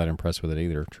really all that impressed with it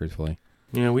either, truthfully.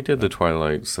 Yeah, we did the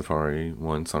Twilight Safari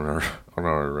once on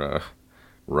our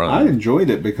run. I enjoyed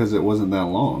it because it wasn't that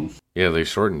long. Yeah, they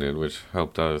shortened it, which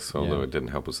helped us, although it didn't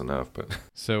help us enough. But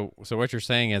So what you're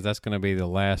saying is that's going to be the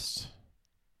last,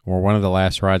 or one of the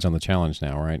last rides on the challenge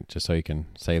now, right? Just so you can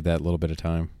save that little bit of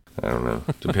time. I don't know.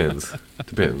 Depends.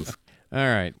 Depends. All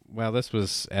right. Well, this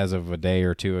was as of a day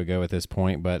or two ago at this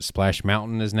point, but Splash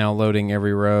Mountain is now loading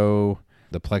every row.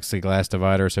 The plexiglass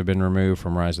dividers have been removed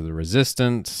from Rise of the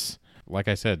Resistance. Like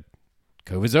I said,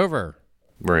 COVID's over.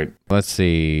 Right. Let's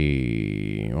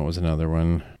see. What was another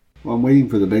one? Well, I'm waiting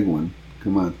for the big one.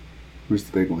 Come on. Where's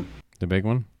the big one? The big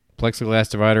one? Plexiglass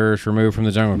dividers removed from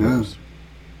the Jungle No. Cruise.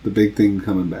 The big thing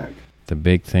coming back. The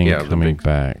big thing Yeah, the coming big-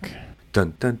 back.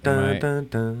 Dun dun Am dun I- dun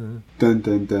dun. Dun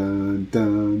dun dun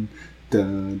dun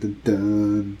dun dun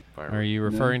dun. Are you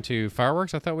referring to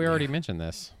fireworks? I thought we already mentioned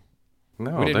this.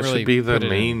 No, We didn't that really should be the put it in.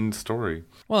 main story.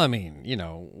 Well, I mean, you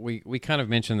know, we kind of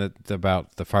mentioned that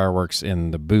about the fireworks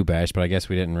in the Boo Bash, but I guess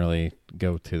we didn't really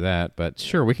go to that. But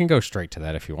sure, we can go straight to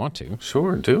that if you want to.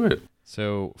 Sure, do it.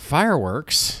 So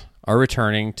fireworks are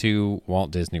returning to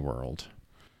Walt Disney World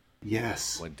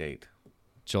Yes. What date?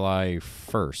 July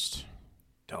 1st.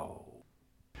 Oh.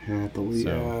 Happily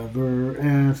So- ever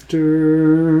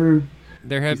after.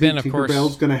 There have You been, think of course...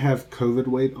 Tinkerbell's going to have COVID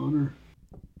weight on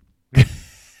her?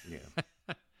 Yeah.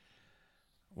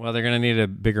 Well, they're going to need a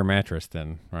bigger mattress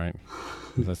then, right?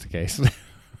 If that's the case.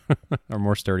 Or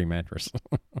more sturdy mattress.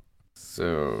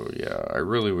 So, yeah, I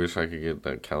really wish I could get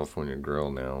that California Grill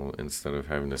now instead of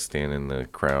having to stand in the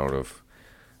crowd of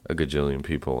a gajillion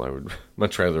people. I would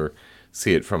much rather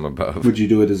see it from above. Would you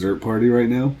do a dessert party right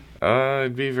now?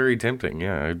 It'd be very tempting.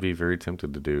 Yeah, I'd be very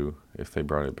tempted to do if they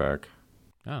brought it back.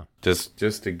 Oh.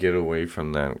 Just to get away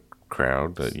from that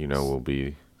crowd that will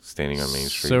be standing on Main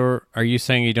Street. So are you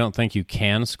saying you don't think you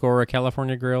can score a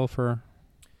California Grill for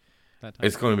that time?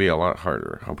 It's going to be a lot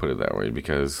harder, I'll put it that way,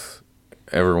 because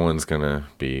everyone's going to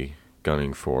be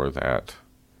gunning for that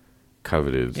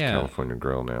coveted California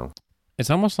Grill now. It's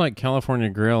almost like California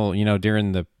Grill,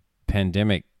 during the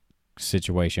pandemic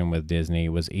situation with Disney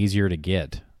was easier to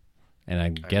get. And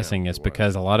I'm guessing it's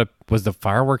because was the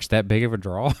fireworks that big of a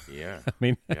draw? Yeah.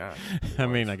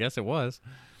 I guess it was.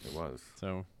 It was.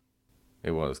 So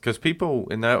it was because people,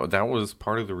 and that was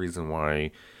part of the reason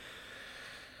why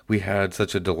we had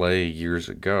such a delay years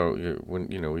ago when,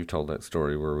 we've told that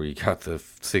story where we got the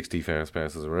 60 fast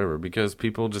passes or whatever, because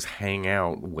people just hang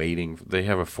out waiting. They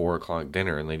have a 4:00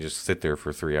 dinner and they just sit there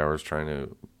for 3 hours trying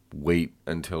to wait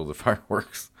until the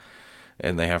fireworks.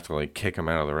 And they have to kick them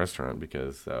out of the restaurant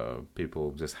because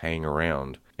people just hang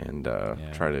around and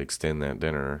try to extend that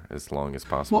dinner as long as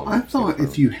possible. Well, I thought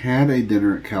if you had a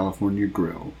dinner at California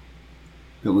Grill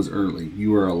that was early, you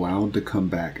were allowed to come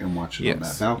back and watch it on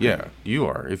that balcony. Yeah, you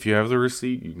are. If you have the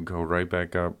receipt, you can go right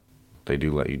back up. They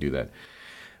do let you do that.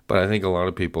 But I think a lot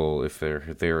of people, if they're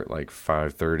at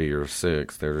 5:30 or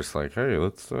 6, they're just like, hey,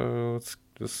 let's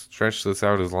just stretch this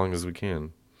out as long as we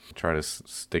can. Try to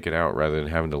stick it out rather than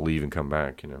having to leave and come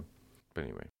back, But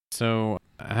anyway. So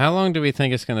how long do we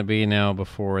think it's going to be now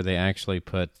before they actually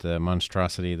put the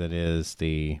monstrosity that is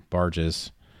the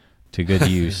barges to good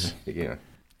use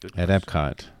at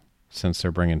Epcot, since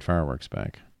they're bringing fireworks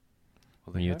back?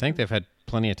 Well, you'd think they've had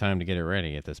plenty of time to get it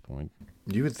ready at this point.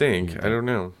 You would think. I don't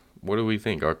know. What do we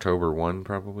think? October 1,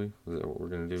 probably? Is that what we're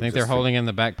going to do? Think they're holding in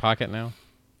the back pocket now?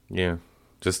 Yeah.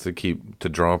 Just to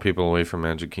draw people away from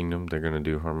Magic Kingdom, they're going to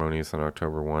do Harmonious on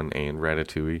October 1 and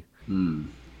Ratatouille.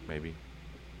 Maybe.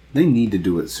 They need to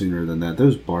do it sooner than that.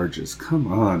 Those barges,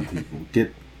 come on, people.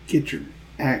 Get your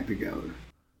act together.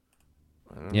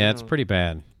 Yeah, it's pretty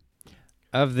bad.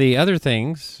 Of the other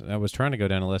things, I was trying to go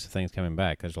down a list of things coming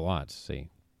back. There's a lot to see.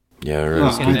 Yeah, there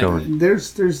is. Keep going.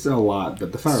 There's a lot,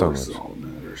 but the fireworks is all that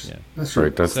matters. Yeah. That's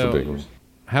right. That's the big one.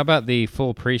 How about the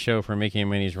full pre-show for Mickey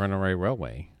and Minnie's Runaway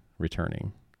Railway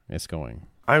returning? It's going.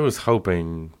 I was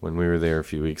hoping when we were there a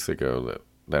few weeks ago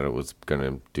that it was going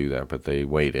to do that, but they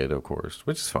waited, of course,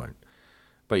 which is fine.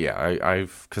 But yeah,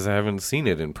 because I haven't seen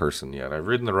it in person yet. I've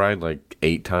ridden the ride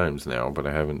 8 times now, but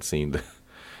I haven't seen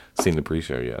the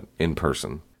pre-show yet in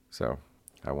person. So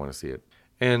I want to see it.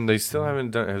 And they still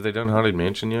haven't done. Have they done Haunted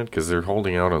Mansion yet? Because they're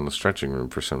holding out on the stretching room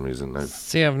for some reason.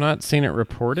 I've not seen it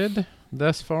reported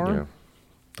thus far. Yeah.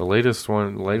 The latest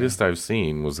I've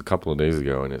seen was a couple of days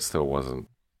ago, and it still wasn't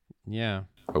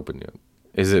open yet.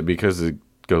 Is it because it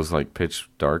goes pitch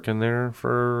dark in there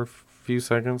for a few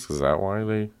seconds? Is that why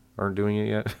they aren't doing it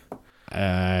yet?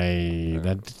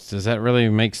 Does that really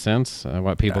make sense?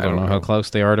 What people don't know how close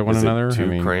they are to one another? Is it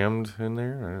too crammed in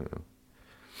there? I don't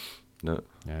know.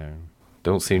 No.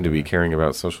 Don't seem to be caring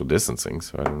about social distancing,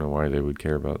 so I don't know why they would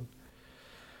care about.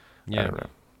 I don't know.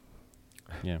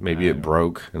 Yeah, maybe it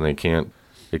broke and they can't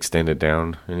extend it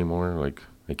down anymore.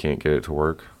 They can't get it to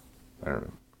work. I don't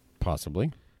know.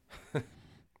 Possibly.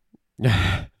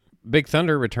 Big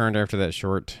Thunder returned after that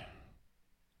short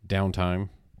downtime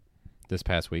this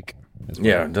past week.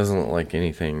 Yeah, it doesn't look like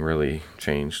anything really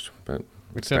changed, but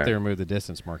except they removed the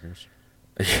distance markers.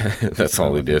 Yeah, that's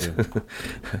all they did.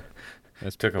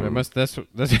 That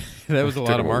was a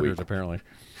lot of markers, apparently.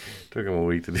 Took them a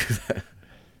week to do that.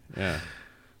 Yeah.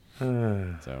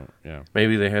 So, yeah.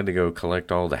 Maybe they had to go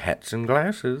collect all the hats and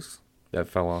glasses that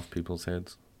fell off people's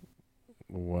heads.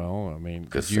 Well,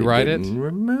 did you write it?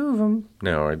 Remove them.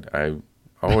 No, I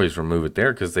always remove it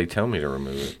there because they tell me to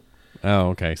remove it. Oh,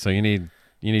 okay. So you need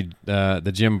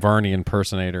the Jim Varney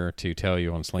impersonator to tell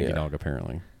you on Slinky Dog,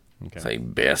 apparently. Okay. Say,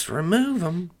 best remove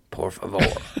them, por favor.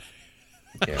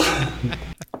 Yeah.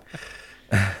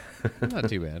 Not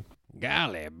too bad.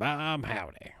 Golly, Bob,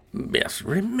 howdy. Best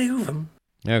remove them.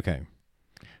 Okay.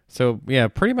 So, yeah,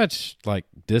 pretty much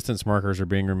distance markers are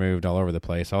being removed all over the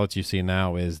place. All that you see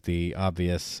now is the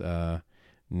obvious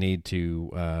need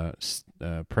to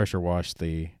pressure wash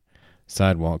the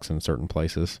sidewalks in certain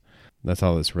places. That's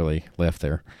all that's really left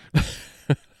there.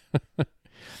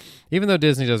 Even though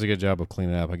Disney does a good job of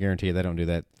cleaning up, I guarantee you they don't do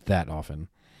that often.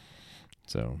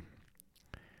 So,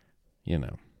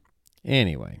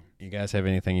 Anyway, you guys have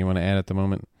anything you want to add at the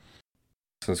moment?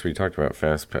 Since we talked about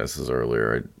fast passes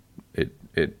earlier,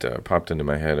 it popped into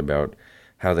my head about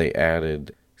how they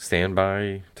added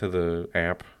standby to the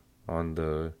app on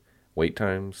the wait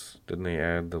times. Didn't they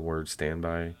add the word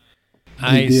standby?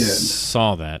 I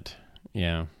saw that.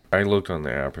 Yeah. I looked on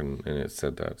the app and it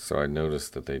said that, so I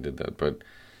noticed that they did that. But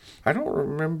I don't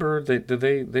remember.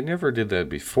 They never did that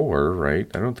before, right?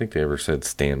 I don't think they ever said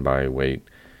standby wait,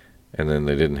 and then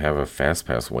they didn't have a fast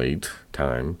pass wait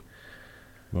time.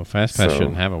 Well, fast pass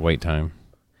shouldn't have a wait time.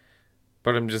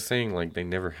 But I'm just saying, like, they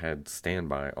never had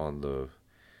standby on the.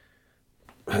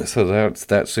 So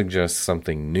that suggests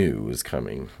something new is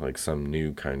coming, like some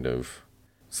new kind of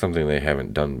something they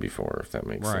haven't done before, if that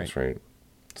makes sense, right?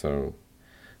 So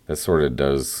that sort of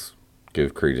does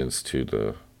give credence to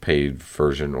the paid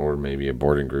version, or maybe a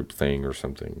boarding group thing or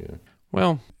something. Yeah.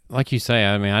 Well, like you say,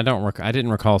 I mean, I didn't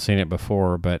recall seeing it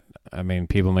before, but I mean,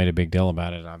 people made a big deal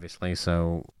about it, obviously.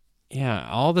 So yeah,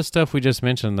 all the stuff we just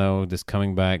mentioned, though, this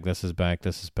coming back, this is back,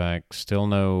 still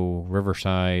no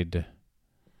Riverside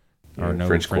or no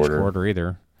French Quarter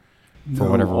either, for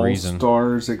whatever reason.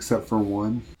 All-Stars except for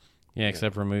one. Yeah,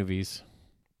 except for movies.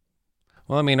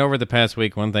 Well, I mean, over the past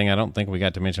week, one thing I don't think we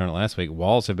got to mention on it last week,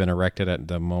 walls have been erected at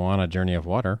the Moana Journey of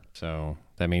Water, so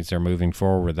that means they're moving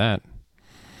forward with that.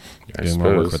 Doing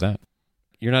more work with that.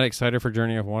 You're not excited for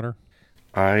Journey of Water?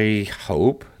 I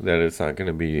hope that it's not going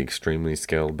to be extremely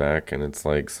scaled back and it's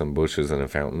like some bushes and a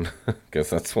fountain, because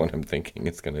that's what I'm thinking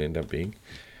it's going to end up being.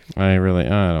 I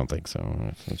don't think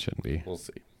so. It shouldn't be. We'll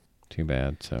see. Too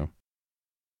bad. So,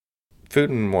 Food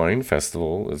and Wine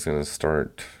Festival is going to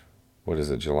start, what is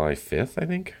it, July 5th, I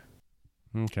think?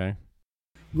 Okay.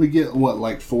 We get,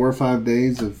 like 4 or 5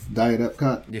 days of Diet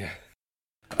Epcot? Yeah.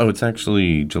 Oh, it's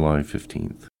actually July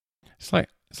 15th. It's like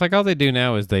all they do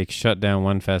now is they shut down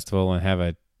one festival and have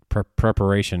a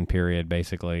preparation period,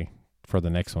 basically, for the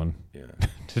next one. Yeah.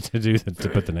 to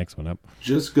put the next one up.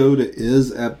 Just go to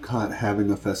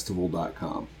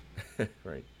isepcothavingafestival.com.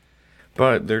 Right.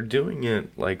 But they're doing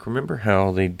it, like, remember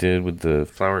how they did with the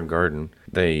Flower and Garden?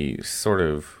 They sort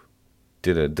of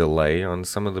did a delay on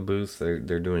some of the booths. They're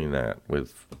doing that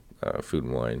with Food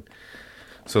and Wine.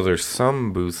 So there's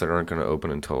some booths that aren't going to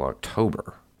open until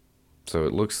October. So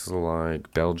it looks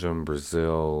like Belgium,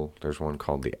 Brazil, there's one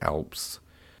called the Alps,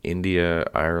 India,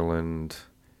 Ireland,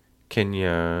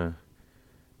 Kenya,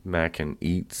 Mac and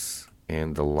Eats,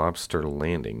 and the Lobster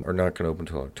Landing are not going to open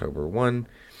until October 1.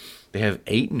 They have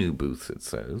 8 new booths, it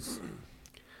says.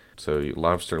 So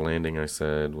Lobster Landing, I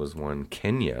said, was one.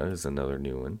 Kenya is another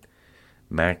new one.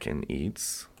 Mac and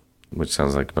Eats, which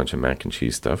sounds like a bunch of mac and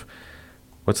cheese stuff.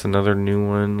 What's another new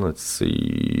one? Let's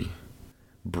see.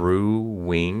 Brew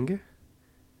Wing.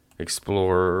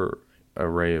 Explore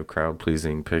array of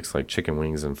crowd-pleasing picks like chicken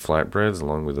wings and flatbreads,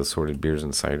 along with assorted beers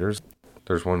and ciders.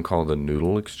 There's one called the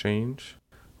Noodle Exchange.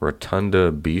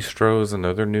 Rotunda Bistro is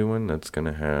another new one that's going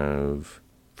to have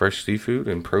fresh seafood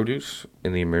and produce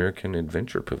in the American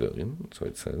Adventure Pavilion, so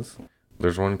it says.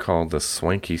 There's one called the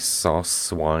Swanky Sauce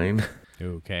Swine.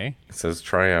 Okay. It says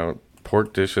try out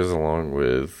pork dishes along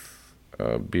with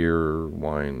beer,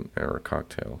 wine, or a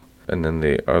cocktail. And then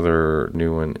the other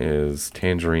new one is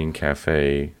Tangerine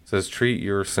Cafe. It says treat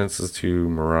your senses to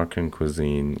Moroccan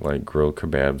cuisine like grilled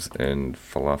kebabs and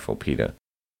falafel pita.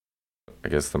 I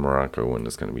guess the Morocco one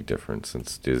is going to be different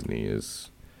since Disney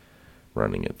is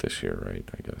running it this year, right?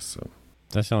 I guess so.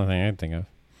 That's the only thing I can think of.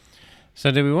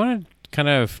 So do we want to kind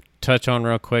of touch on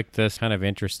real quick this kind of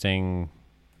interesting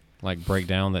like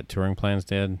breakdown that Touring Plans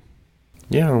did?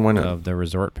 Yeah, why not? Of the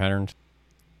resort patterns.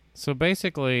 So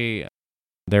basically,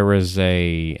 there was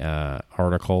a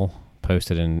article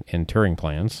posted in Touring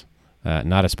Plans,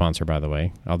 not a sponsor, by the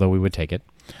way, although we would take it,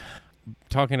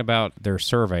 talking about their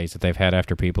surveys that they've had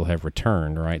after people have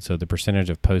returned, right? So the percentage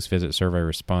of post-visit survey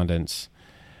respondents,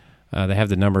 they have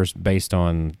the numbers based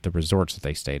on the resorts that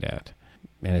they stayed at.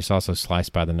 And it's also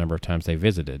sliced by the number of times they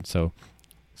visited. So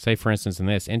say, for instance, in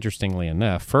this, interestingly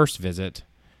enough, first visit,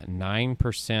 9%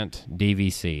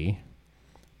 DVC,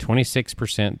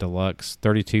 26% deluxe,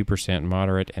 32%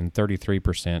 moderate, and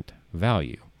 33%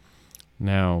 value.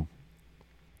 Now,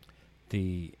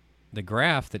 the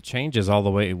graph that changes all the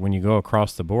way when you go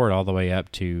across the board all the way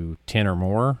up to 10 or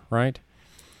more, right?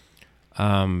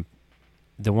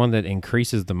 The one that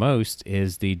increases the most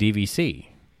is the DVC,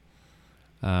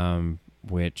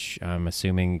 which I'm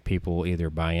assuming people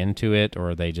either buy into it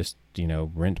or they just,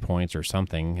 rent points or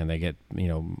something, and they get,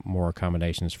 more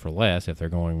accommodations for less if they're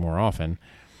going more often.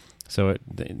 So,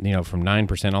 from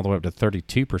 9% all the way up to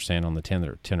 32% on the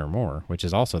 10 or more, which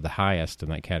is also the highest in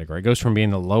that category. It goes from being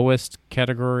the lowest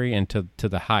category and to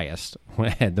the highest,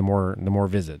 the more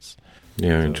visits.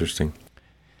 Yeah, so, interesting.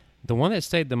 The one that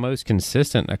stayed the most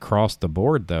consistent across the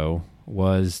board, though,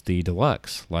 was the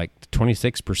deluxe. Like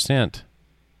 26%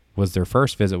 was their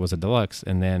first visit was a deluxe,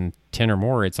 and then 10 or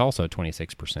more, it's also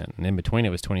 26%. And in between, it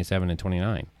was 27 and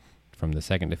 29 from the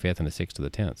 2nd to 5th and the 6th to the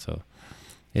 10th. So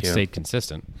it stayed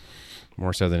consistent,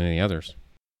 more so than any others.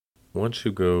 once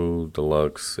you go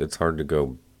deluxe, it's hard to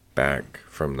go back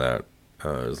from that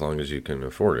as long as you can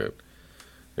afford it.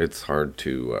 It's hard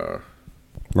to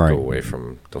Right. go away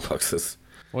from deluxes.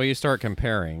 Well, you start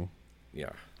comparing.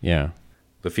 Yeah. Yeah.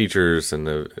 The features and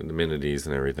the amenities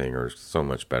and everything are so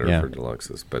much better Yeah. for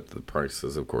deluxes, but the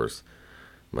prices, of course,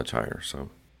 much higher. So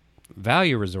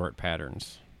Value resort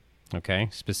patterns, okay,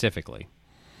 specifically.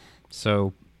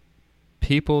 So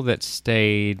people that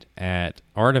stayed at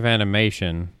Art of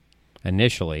Animation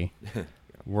initially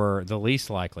were the least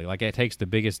likely. Like, it takes the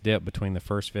biggest dip between the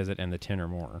first visit and the 10 or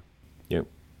more. yep,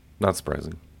 not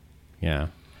surprising. Yeah.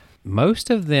 Most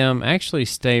of them actually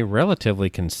stay relatively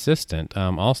consistent.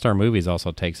 All-Star Movies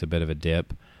also takes a bit of a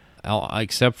dip,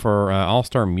 except for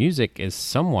All-Star Music is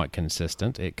somewhat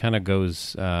consistent. It kind of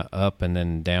goes up and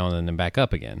then down and then back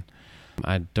up again.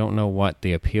 I don't know what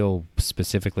the appeal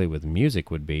specifically with music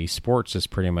would be. Sports is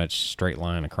pretty much straight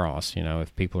line across. You know,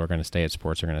 if people are going to stay at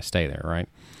sports, they're going to stay there, right?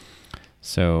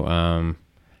 So,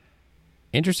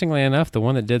 interestingly enough, the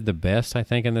one that did the best, I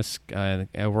think, in this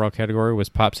overall category was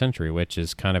Pop Century, which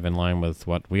is kind of in line with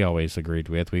what we always agreed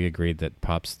with. We agreed that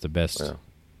Pop's the best Yeah,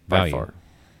 value.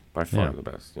 by far Yeah. the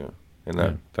best. Yeah,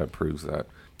 and that proves that.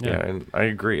 Yeah. Yeah, and I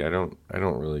agree. I don't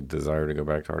really desire to go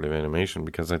back to Art of Animation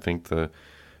because I think the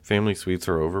family suites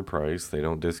are overpriced. They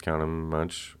don't discount them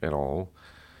much at all,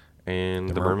 and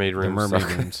the mermaid rooms, The mermaid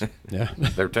suck. rooms. Yeah.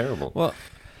 They're terrible.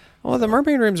 Well, the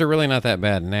mermaid rooms are really not that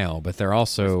bad now, but they're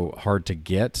also hard to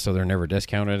get, so they're never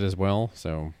discounted as well.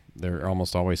 So they're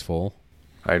almost always full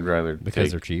I'd rather because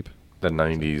take they're cheap. the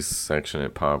 90s section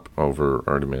at Pop over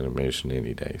Art of Animation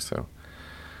any day. So,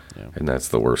 Yeah. and that's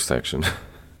the worst section.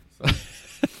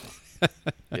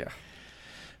 Yeah.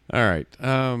 All right.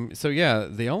 So, yeah,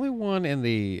 the only one in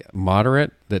the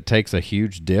moderate that takes a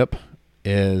huge dip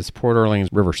is Port Orleans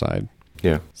Riverside.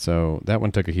 Yeah. So that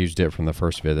one took a huge dip from the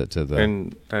first visit to the...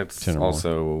 And that's 10 or more.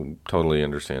 also totally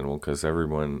understandable because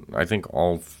everyone, I think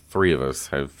all three of us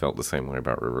have felt the same way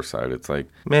about Riverside. It's like,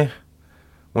 meh.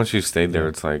 Once you've stayed there,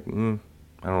 it's like, I don't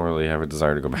really have a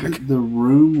desire to go back. The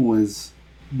room was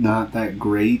not that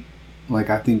great. Like,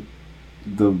 I think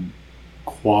the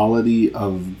quality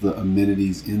of the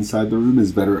amenities inside the room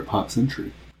is better at Pop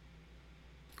Century.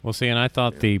 Well, see, and I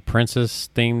thought the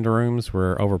princess-themed rooms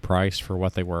were overpriced for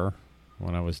what they were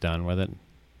when I was done with it.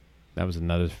 That was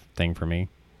another thing for me.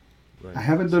 I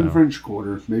haven't done So- French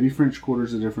Quarter. Maybe French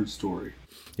Quarter's a different story.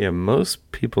 Yeah,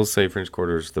 most people say French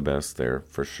Quarter is the best there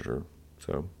for sure.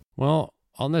 So, Well,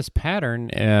 on this pattern,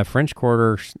 French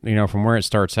Quarter, you know, from where it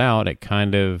starts out, it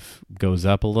kind of goes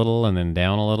up a little and then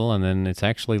down a little, and then it's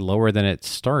actually lower than it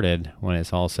started when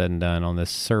it's all said and done on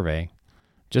this survey.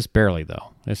 Just barely,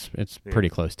 though. It's pretty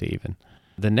close to even.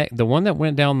 The one that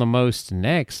went down the most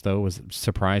next, though, was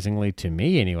surprisingly to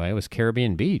me anyway, was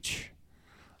Caribbean Beach.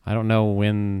 I don't know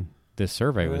when this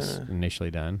survey was initially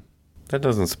done. that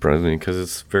doesn't surprise me because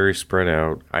it's very spread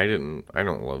out. I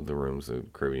don't love the rooms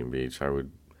at Caribbean Beach. I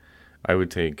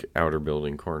would take Outer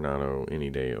Building Coronado any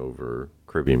day over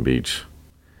Caribbean Beach,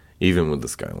 even with the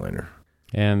Skyliner.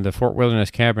 And the Fort Wilderness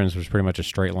Cabins was pretty much a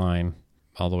straight line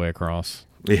all the way across.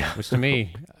 Yeah. Which to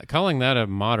me, calling that a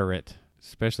moderate,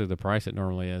 especially the price it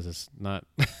normally is not.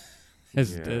 Yeah.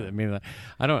 I mean,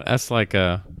 I don't. That's like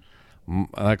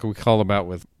we call about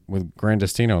with Grand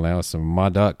Destino now. It's some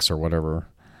Modux or whatever.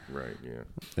 Right, yeah.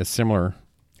 It's similar.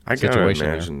 I gotta situation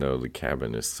there. imagine, though, the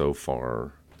cabin is so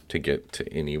far to get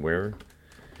to anywhere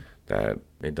that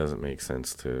it doesn't make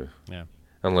sense to... Yeah.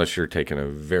 Unless you're taking a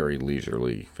very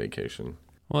leisurely vacation.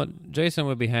 Well, Jason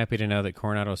would be happy to know that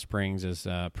Coronado Springs is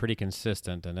pretty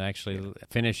consistent and actually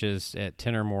finishes at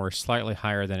 10 or more, slightly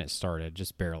higher than it started,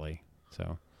 just barely.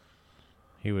 So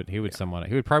he would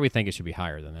probably think it should be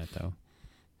higher than that, though.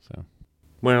 So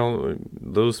Well,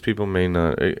 those people may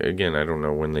not... Again, I don't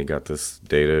know when they got this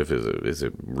data. Is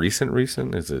it recent?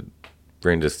 Is it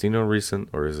Grand Destino recent?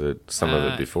 Or is it some of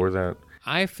it before that?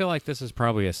 I feel like this is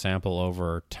probably a sample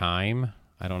over time.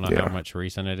 I don't know Yeah. how much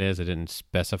recent it is. It didn't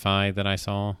specify that I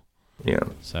saw. Yeah.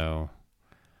 So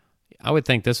I would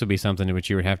think this would be something which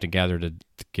you would have to gather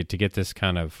to get this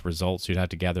kind of results. You'd have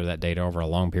to gather that data over a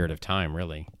long period of time,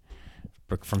 really,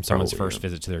 from someone's Probably, first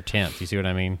visit to their 10th. You see what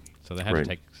I mean? So they had Right. to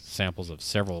take samples of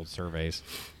several surveys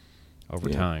over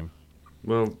Yeah. time.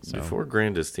 Well, So- before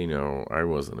Grand Destino, I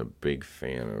wasn't a big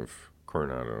fan of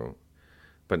Coronado.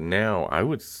 But now I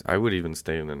would even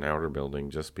stay in an outer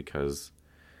building just because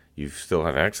you still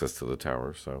have access to the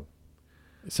tower. So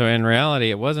in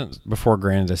reality, it wasn't before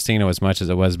Grand Destino as much as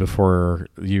it was before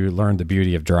you learned the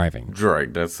beauty of driving.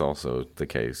 Right, that's also the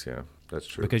case. Yeah, that's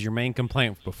true. Because your main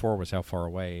complaint before was how far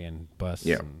away and bus.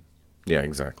 Yeah. And Yeah,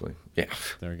 exactly. Yeah.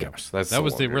 there you go. Gosh, that's that so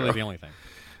was long really ago. the only thing.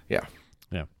 Yeah.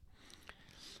 Yeah.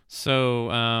 So,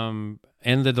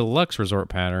 in the deluxe resort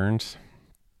patterns,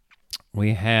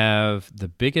 we have the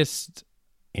biggest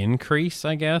increase,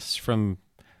 I guess, from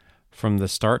the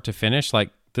start to finish.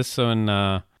 Like this one,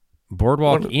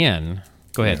 Boardwalk Inn.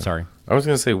 Go ahead. Sorry. I was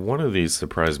going to say one of these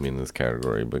surprised me in this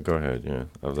category, but go ahead. Yeah,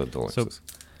 of the deluxes.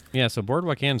 So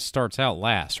Boardwalk Inn starts out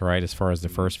last, right, as far as the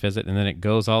first visit, and then it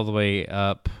goes all the way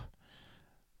up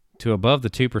to above the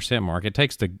 2% mark. It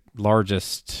takes the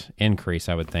largest increase,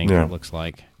 I would think. Yeah. It looks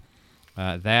like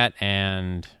that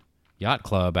and Yacht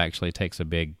Club actually takes a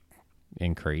big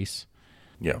increase.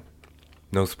 Yeah,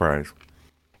 no surprise.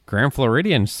 Grand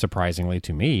Floridian, surprisingly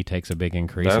to me, takes a big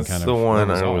increase. That's and kind the of one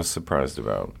levels I off. was surprised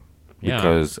about. Yeah.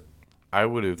 Because I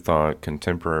would have thought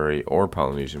Contemporary or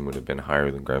Polynesian would have been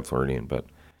higher than Grand Floridian, but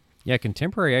Yeah,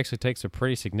 Contemporary actually takes a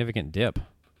pretty significant dip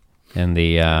in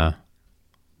the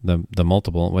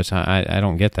multiple, which I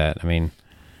don't get that. I mean,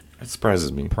 it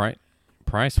surprises me.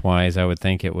 price wise, I would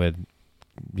think it would,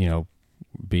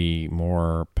 be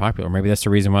more popular. Maybe that's the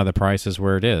reason why the price is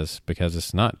where it is, because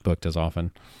it's not booked as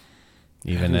often,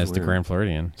 even as the weird. Grand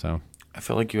Floridian. So I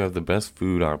feel like you have the best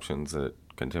food options at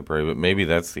Contemporary, but maybe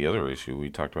that's the other issue. We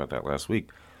talked about that last week.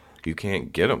 You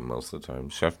can't get them most of the time.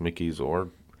 Chef Mickey's or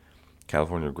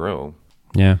California Grill,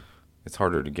 yeah. it's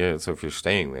harder to get. So if you're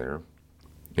staying there,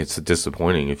 it's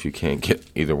disappointing if you can't get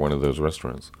either one of those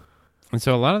restaurants. And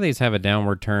so a lot of these have a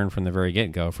downward turn from the very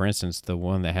get-go. For instance, the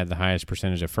one that had the highest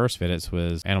percentage of first visits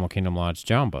was Animal Kingdom Lodge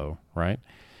Jumbo, right?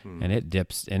 And it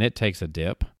dips, and it takes a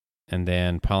dip. And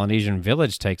then Polynesian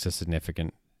Village takes a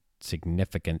significant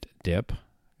dip,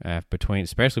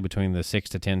 especially between the 6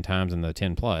 to 10 times and the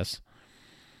 10 plus.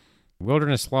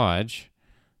 Wilderness Lodge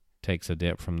takes a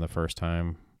dip from the first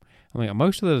time. I mean,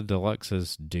 most of the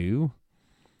deluxes do,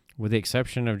 with the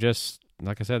exception of just,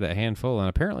 like I said, that handful. And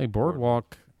apparently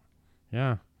Boardwalk,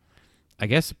 yeah. I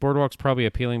guess Boardwalk's probably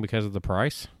appealing because of the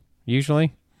price,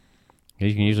 usually.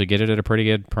 You can usually get it at a pretty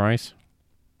good price.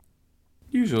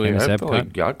 Usually, And I it's feel Epcot.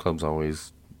 like Yacht Club's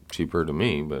always cheaper to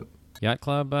me, but Yacht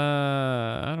Club,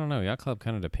 I don't know. Yacht Club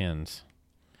kind of depends.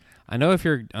 I know if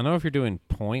you're doing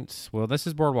points. Well, this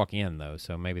is Boardwalk Inn though,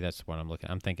 so maybe that's what I'm looking.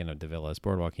 I'm thinking of De Villas.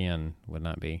 Boardwalk Inn would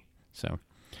not be. So,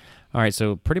 all right.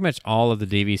 So pretty much all of the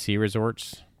DVC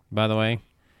resorts, by the way,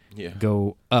 yeah.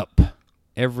 go up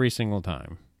every single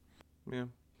time. Yeah.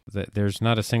 There's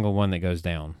not a single one that goes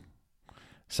down.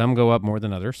 Some go up more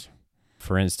than others.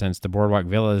 For instance, the Boardwalk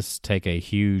Villas take a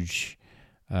huge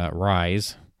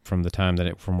rise from the time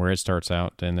from where it starts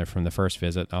out, and they're from the first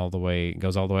visit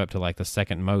goes all the way up to like the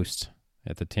second most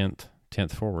at the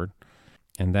 10th forward.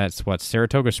 And that's what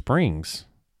Saratoga Springs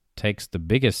takes the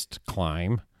biggest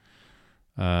climb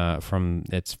from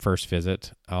its first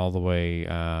visit all the way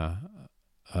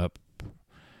up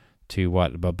to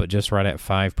what, but just right at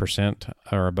 5%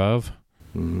 or above.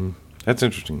 Mm-hmm. That's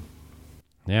interesting.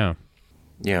 Yeah.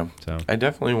 Yeah. So I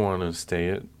definitely want to stay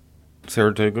at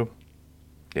Saratoga.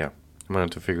 Yeah. I'm going to have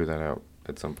to figure that out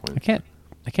at some point.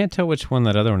 I can't tell which one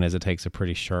that other one is. It takes a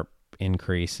pretty sharp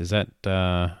increase. Is that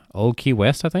Old Key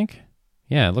West, I think?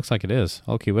 Yeah, it looks like it is.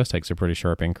 Old Key West takes a pretty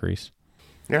sharp increase.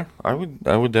 Yeah, I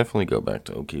would definitely go back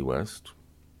to Old Key West.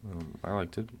 I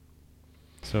liked it.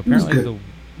 So It was apparently good.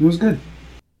 It was good.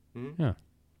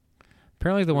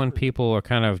 apparently the one people are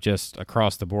kind of just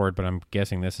across the board, but I'm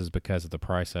guessing this is because of the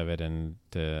price of it and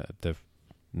the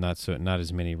not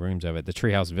as many rooms of it. The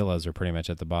Treehouse Villas are pretty much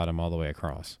at the bottom all the way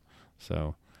across.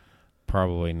 So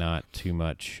probably not too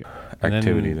much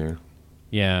Activity there.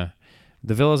 Yeah.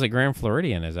 The Villas at Grand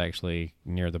Floridian is actually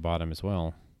near the bottom as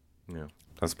well. Yeah.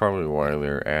 That's probably why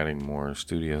they're adding more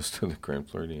studios to the Grand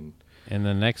Floridian. And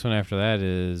the next one after that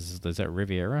is that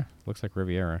Riviera? Looks like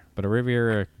Riviera. But a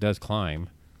Riviera does climb.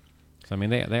 So, I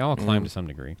mean, they all climb to some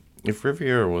degree. If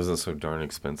Riviera wasn't so darn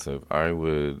expensive, I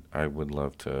would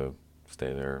love to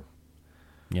stay there.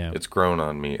 Yeah. It's grown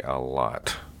on me a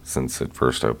lot since it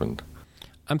first opened.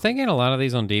 I'm thinking a lot of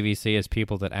these on DVC is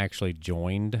people that actually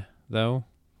joined, though,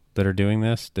 that are doing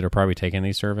this, that are probably taking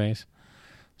these surveys.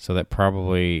 So that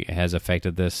probably has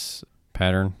affected this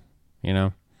pattern, you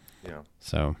know? Yeah.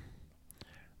 So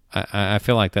I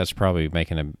feel like that's probably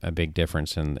making a big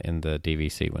difference in the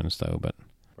DVC ones, though. But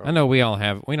I know we all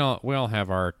have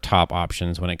our top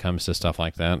options when it comes to stuff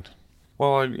like that.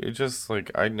 Well,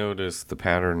 I noticed the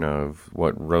pattern of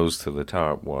what rose to the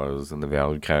top was in the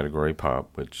value category pop,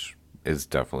 which is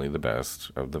definitely the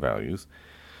best of the values.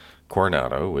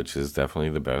 Coronado, which is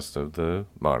definitely the best of the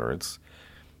moderates.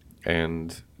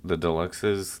 And the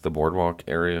deluxes, the boardwalk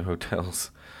area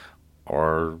hotels,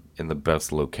 are in the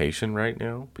best location right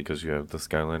now because you have the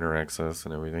Skyliner access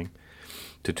and everything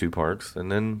to two parks.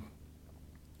 And then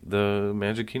the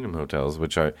Magic Kingdom hotels,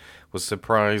 which I was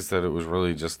surprised that it was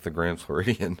really just the Grand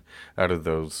Floridian out of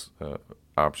those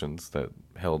options that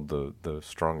held the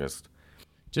strongest.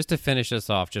 Just to finish this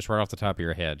off, just right off the top of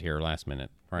your head here, last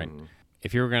minute, right?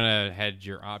 If you were going to had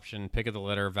your option, pick of the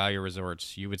litter, Value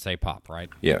Resorts, you would say Pop, right?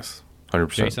 Yes, 100%.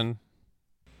 Jason?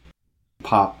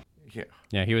 Pop. Yeah.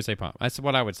 Yeah, he would say Pop. That's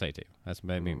what I would say too. That's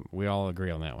maybe we all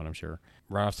agree on that one, I'm sure.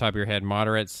 Right off the top of your head,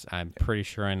 moderates, I'm pretty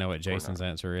sure I know what Jason's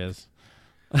answer is.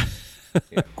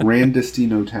 Grand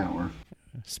Destino Tower.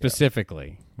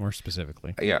 Specifically, more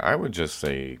specifically. Yeah, I would just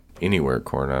say anywhere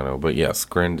Coronado, but yes,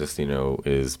 Grand Destino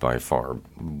is by far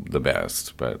the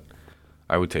best, but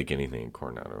I would take anything in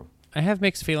Coronado. I have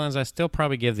mixed feelings. I still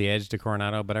probably give the edge to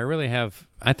Coronado, but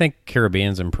I think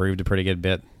Caribbean's improved a pretty good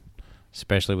bit,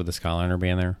 especially with the Skyliner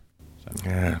being there. So.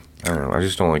 Yeah, I don't know. I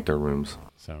just don't like their rooms.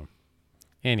 So,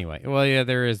 anyway, well, yeah,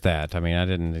 there is that. I mean, I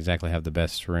didn't exactly have the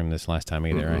best room this last time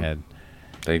either. I had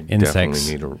They insects,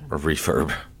 definitely need a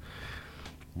refurb.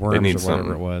 worms, need or whatever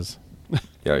something. it was.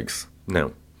 Yikes.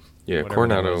 No. Yeah, Whatever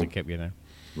Coronado, that was, it kept getting.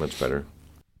 much better.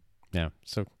 Yeah,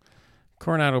 so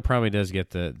Coronado probably does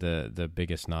get the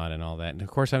biggest nod and all that. And of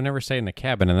course, I've never stayed in a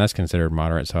cabin, and that's considered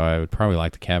moderate, so I would probably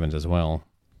like the cabins as well.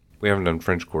 We haven't done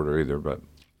French Quarter either, but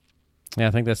Yeah,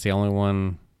 I think that's the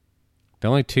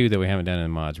only two that we haven't done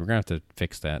in mods. We're gonna have to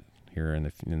fix that here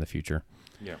in the future.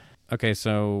 yeah. Okay,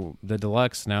 so the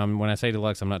deluxe. Now, when I say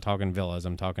deluxe, I'm not talking villas.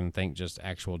 I'm talking just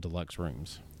actual deluxe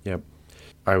rooms. Yep.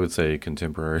 I would say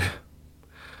contemporary.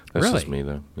 That's Really? just me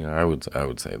though. Yeah, I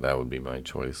would say that would be my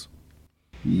choice.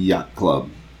 Yacht Club.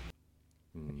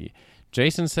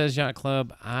 Jason says Yacht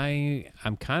Club. I'm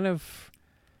kind of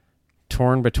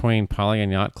torn between Poly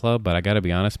and Yacht Club, but I got to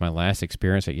be honest, my last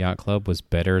experience at Yacht Club was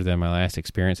better than my last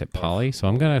experience at Poly, so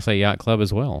I'm going to say Yacht Club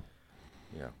as well.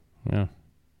 Yeah. Yeah.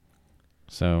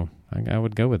 So I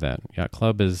would go with that. Yacht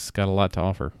Club has got a lot to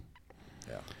offer.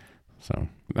 Yeah. So,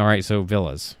 all right, so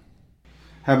villas.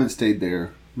 Haven't stayed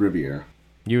there. Riviera.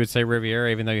 You would say Riviera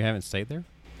even though you haven't stayed there?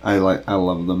 I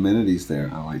love the amenities there.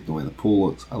 I like the way the pool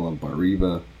looks. I love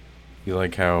Bariva. You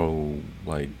like how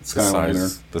the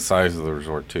Skyliner. size of the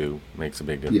resort too makes a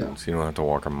big difference. You don't have to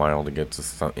walk a mile to get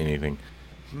to anything.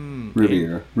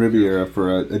 Riviera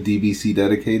for a DVC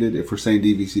dedicated. If we're saying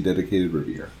DVC dedicated,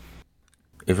 Riviera.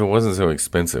 If it wasn't so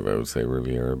expensive, I would say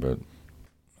Riviera, but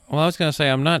Well, I was going to say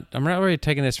I'm not really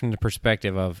taking this from the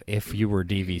perspective of if you were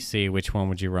DVC, which one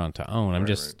would you want to own? I'm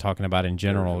just talking about in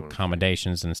general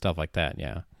accommodations and stuff like that.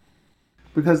 Yeah.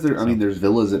 Because there's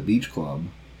villas at Beach Club.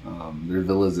 There are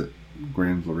villas at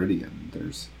Grand Floridian.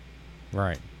 There's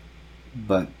Right.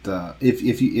 But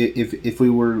if we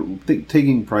were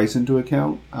taking price into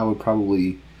account, I would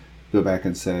probably go back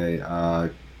and say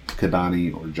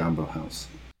Kidani or Jumbo House.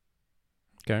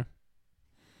 Okay.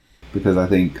 Because I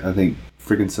think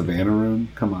freaking Savannah Room.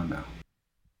 Come on now.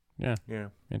 yeah.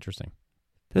 Interesting.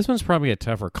 This one's probably a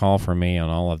tougher call for me on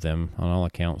all of them, on all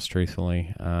accounts,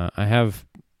 truthfully. I have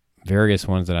various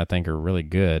ones that I think are really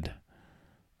good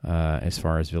as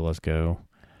far as villas go.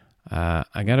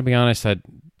 I got to be honest,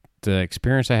 the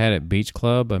experience I had at Beach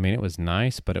Club, I mean, it was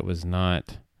nice, but it was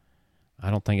not,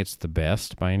 I don't think it's the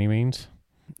best by any means.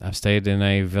 I've stayed in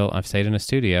a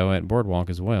studio at Boardwalk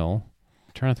as well.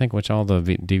 I'm trying to think which all the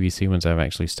DVC ones I've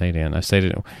actually stayed in. I stayed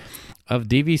in, of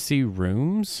DVC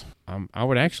rooms, I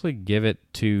would actually give it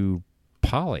to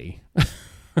Poly.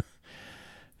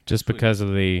 Just because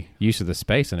of the use of the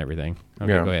space and everything.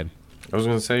 Okay, Yeah. go ahead. I was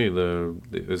going to say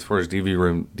as far as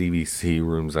DVC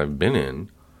rooms I've been in,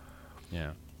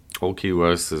 Yeah. Old Key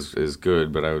West is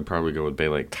good, but I would probably go with Bay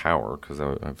Lake Tower because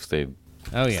I've stayed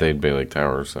Bay Lake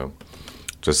Tower, so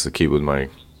just to keep with my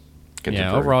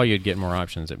contemporary. Yeah, overall you'd get more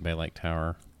options at Bay Lake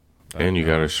Tower. But, And you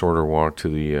got a shorter walk to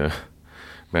the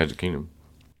Magic Kingdom.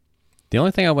 the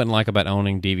only thing I wouldn't like about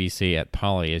owning DVC at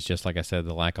Poly is just like I said,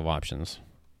 the lack of options.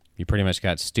 You pretty much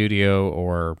got studio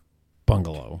or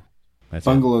bungalow. That's it.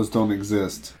 Bungalows don't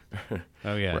exist.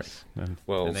 Oh yes, and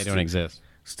they don't stu- exist.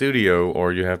 Studio,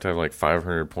 or you have to have like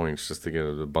 500 points just to get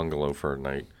a bungalow for a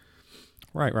night.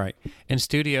 Right. And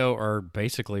studio are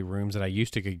basically rooms that I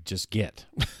used to just get.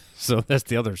 So that's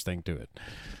the other thing to it.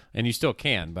 And you still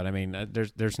can, but I mean,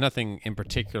 there's nothing in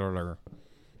particular.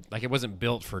 Like it wasn't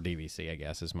built for DVC, I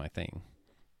guess, is my thing.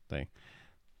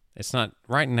 It's not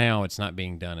right now. It's not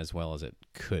being done as well as it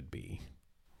could be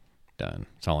done.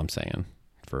 That's all I'm saying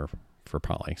for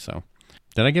Poly. So,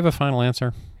 did I give a final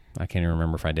answer? I can't even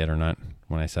remember if I did or not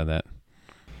when I said that.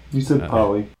 You said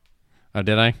Poly. Oh,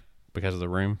 did I? Because of the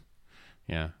room?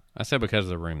 Yeah, I said because of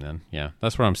the room. Then, yeah,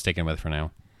 that's what I'm sticking with for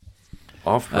now.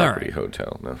 Off-property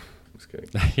hotel. No, just kidding.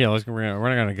 Yeah, we're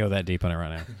not going to go that deep on it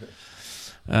right now.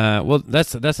 Well,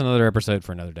 that's another episode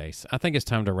for another day. So I think it's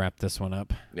time to wrap this one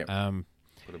up. Yep.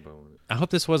 Put a bow on it. I hope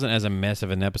this wasn't as a mess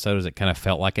of an episode as it kind of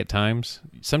felt like at times.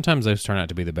 Sometimes those turn out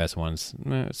to be the best ones.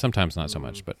 Sometimes not so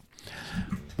much, but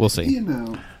we'll see. You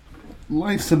know,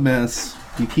 life's a mess.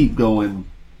 You keep going,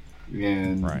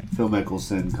 and Right. Phil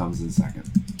Mickelson comes in second.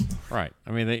 Right.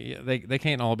 I mean, they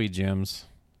can't all be gems.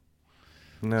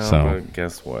 No, So- but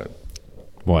guess what?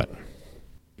 What?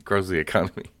 It grows the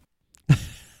economy.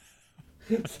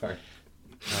 Sorry.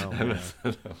 Oh, man.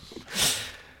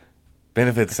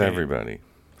 Benefits everybody.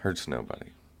 Hurts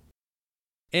nobody.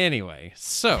 Anyway,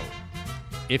 so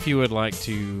if you would like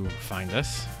to find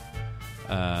us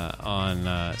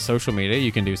on social media,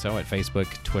 you can do so at Facebook,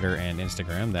 Twitter, and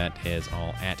Instagram. That is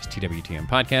all at TWTM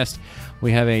Podcast.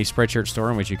 We have a Spreadshirt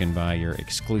store in which you can buy your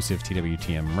exclusive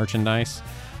TWTM merchandise,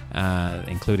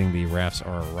 including the Rafts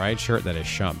Are a Ride shirt. That is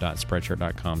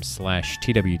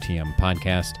shop.spreadshirt.com/TWTM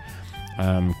Podcast.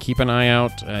 Keep an eye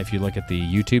out if you look at the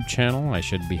YouTube channel. I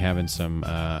should be having some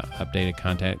updated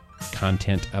content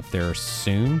up there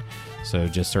soon. So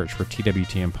just search for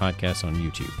TWTM Podcast on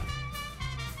YouTube.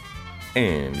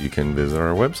 And you can visit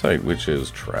our website, which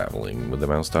is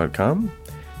travelingwiththemouse.com.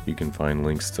 You can find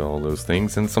links to all those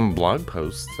things and some blog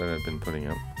posts that I've been putting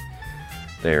up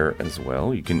there as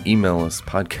well. You can email us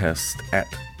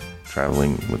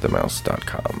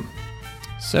podcast@travelingwiththemouse.com.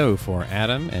 So for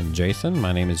Adam and Jason,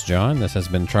 my name is John. This has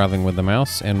been Traveling with the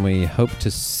Mouse, and we hope to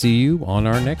see you on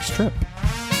our next trip.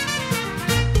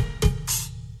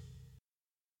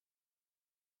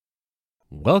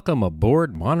 Welcome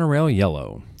aboard Monorail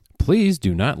Yellow. Please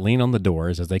do not lean on the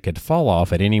doors as they could fall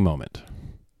off at any moment.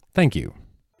 Thank you.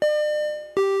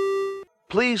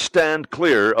 Please stand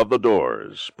clear of the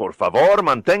doors. Por favor,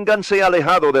 manténganse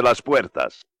alejado de las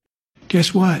puertas.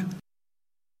 Guess what?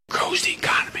 Grows the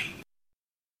economy.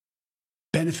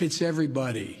 Benefits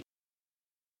everybody.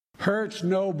 Hurts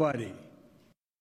nobody.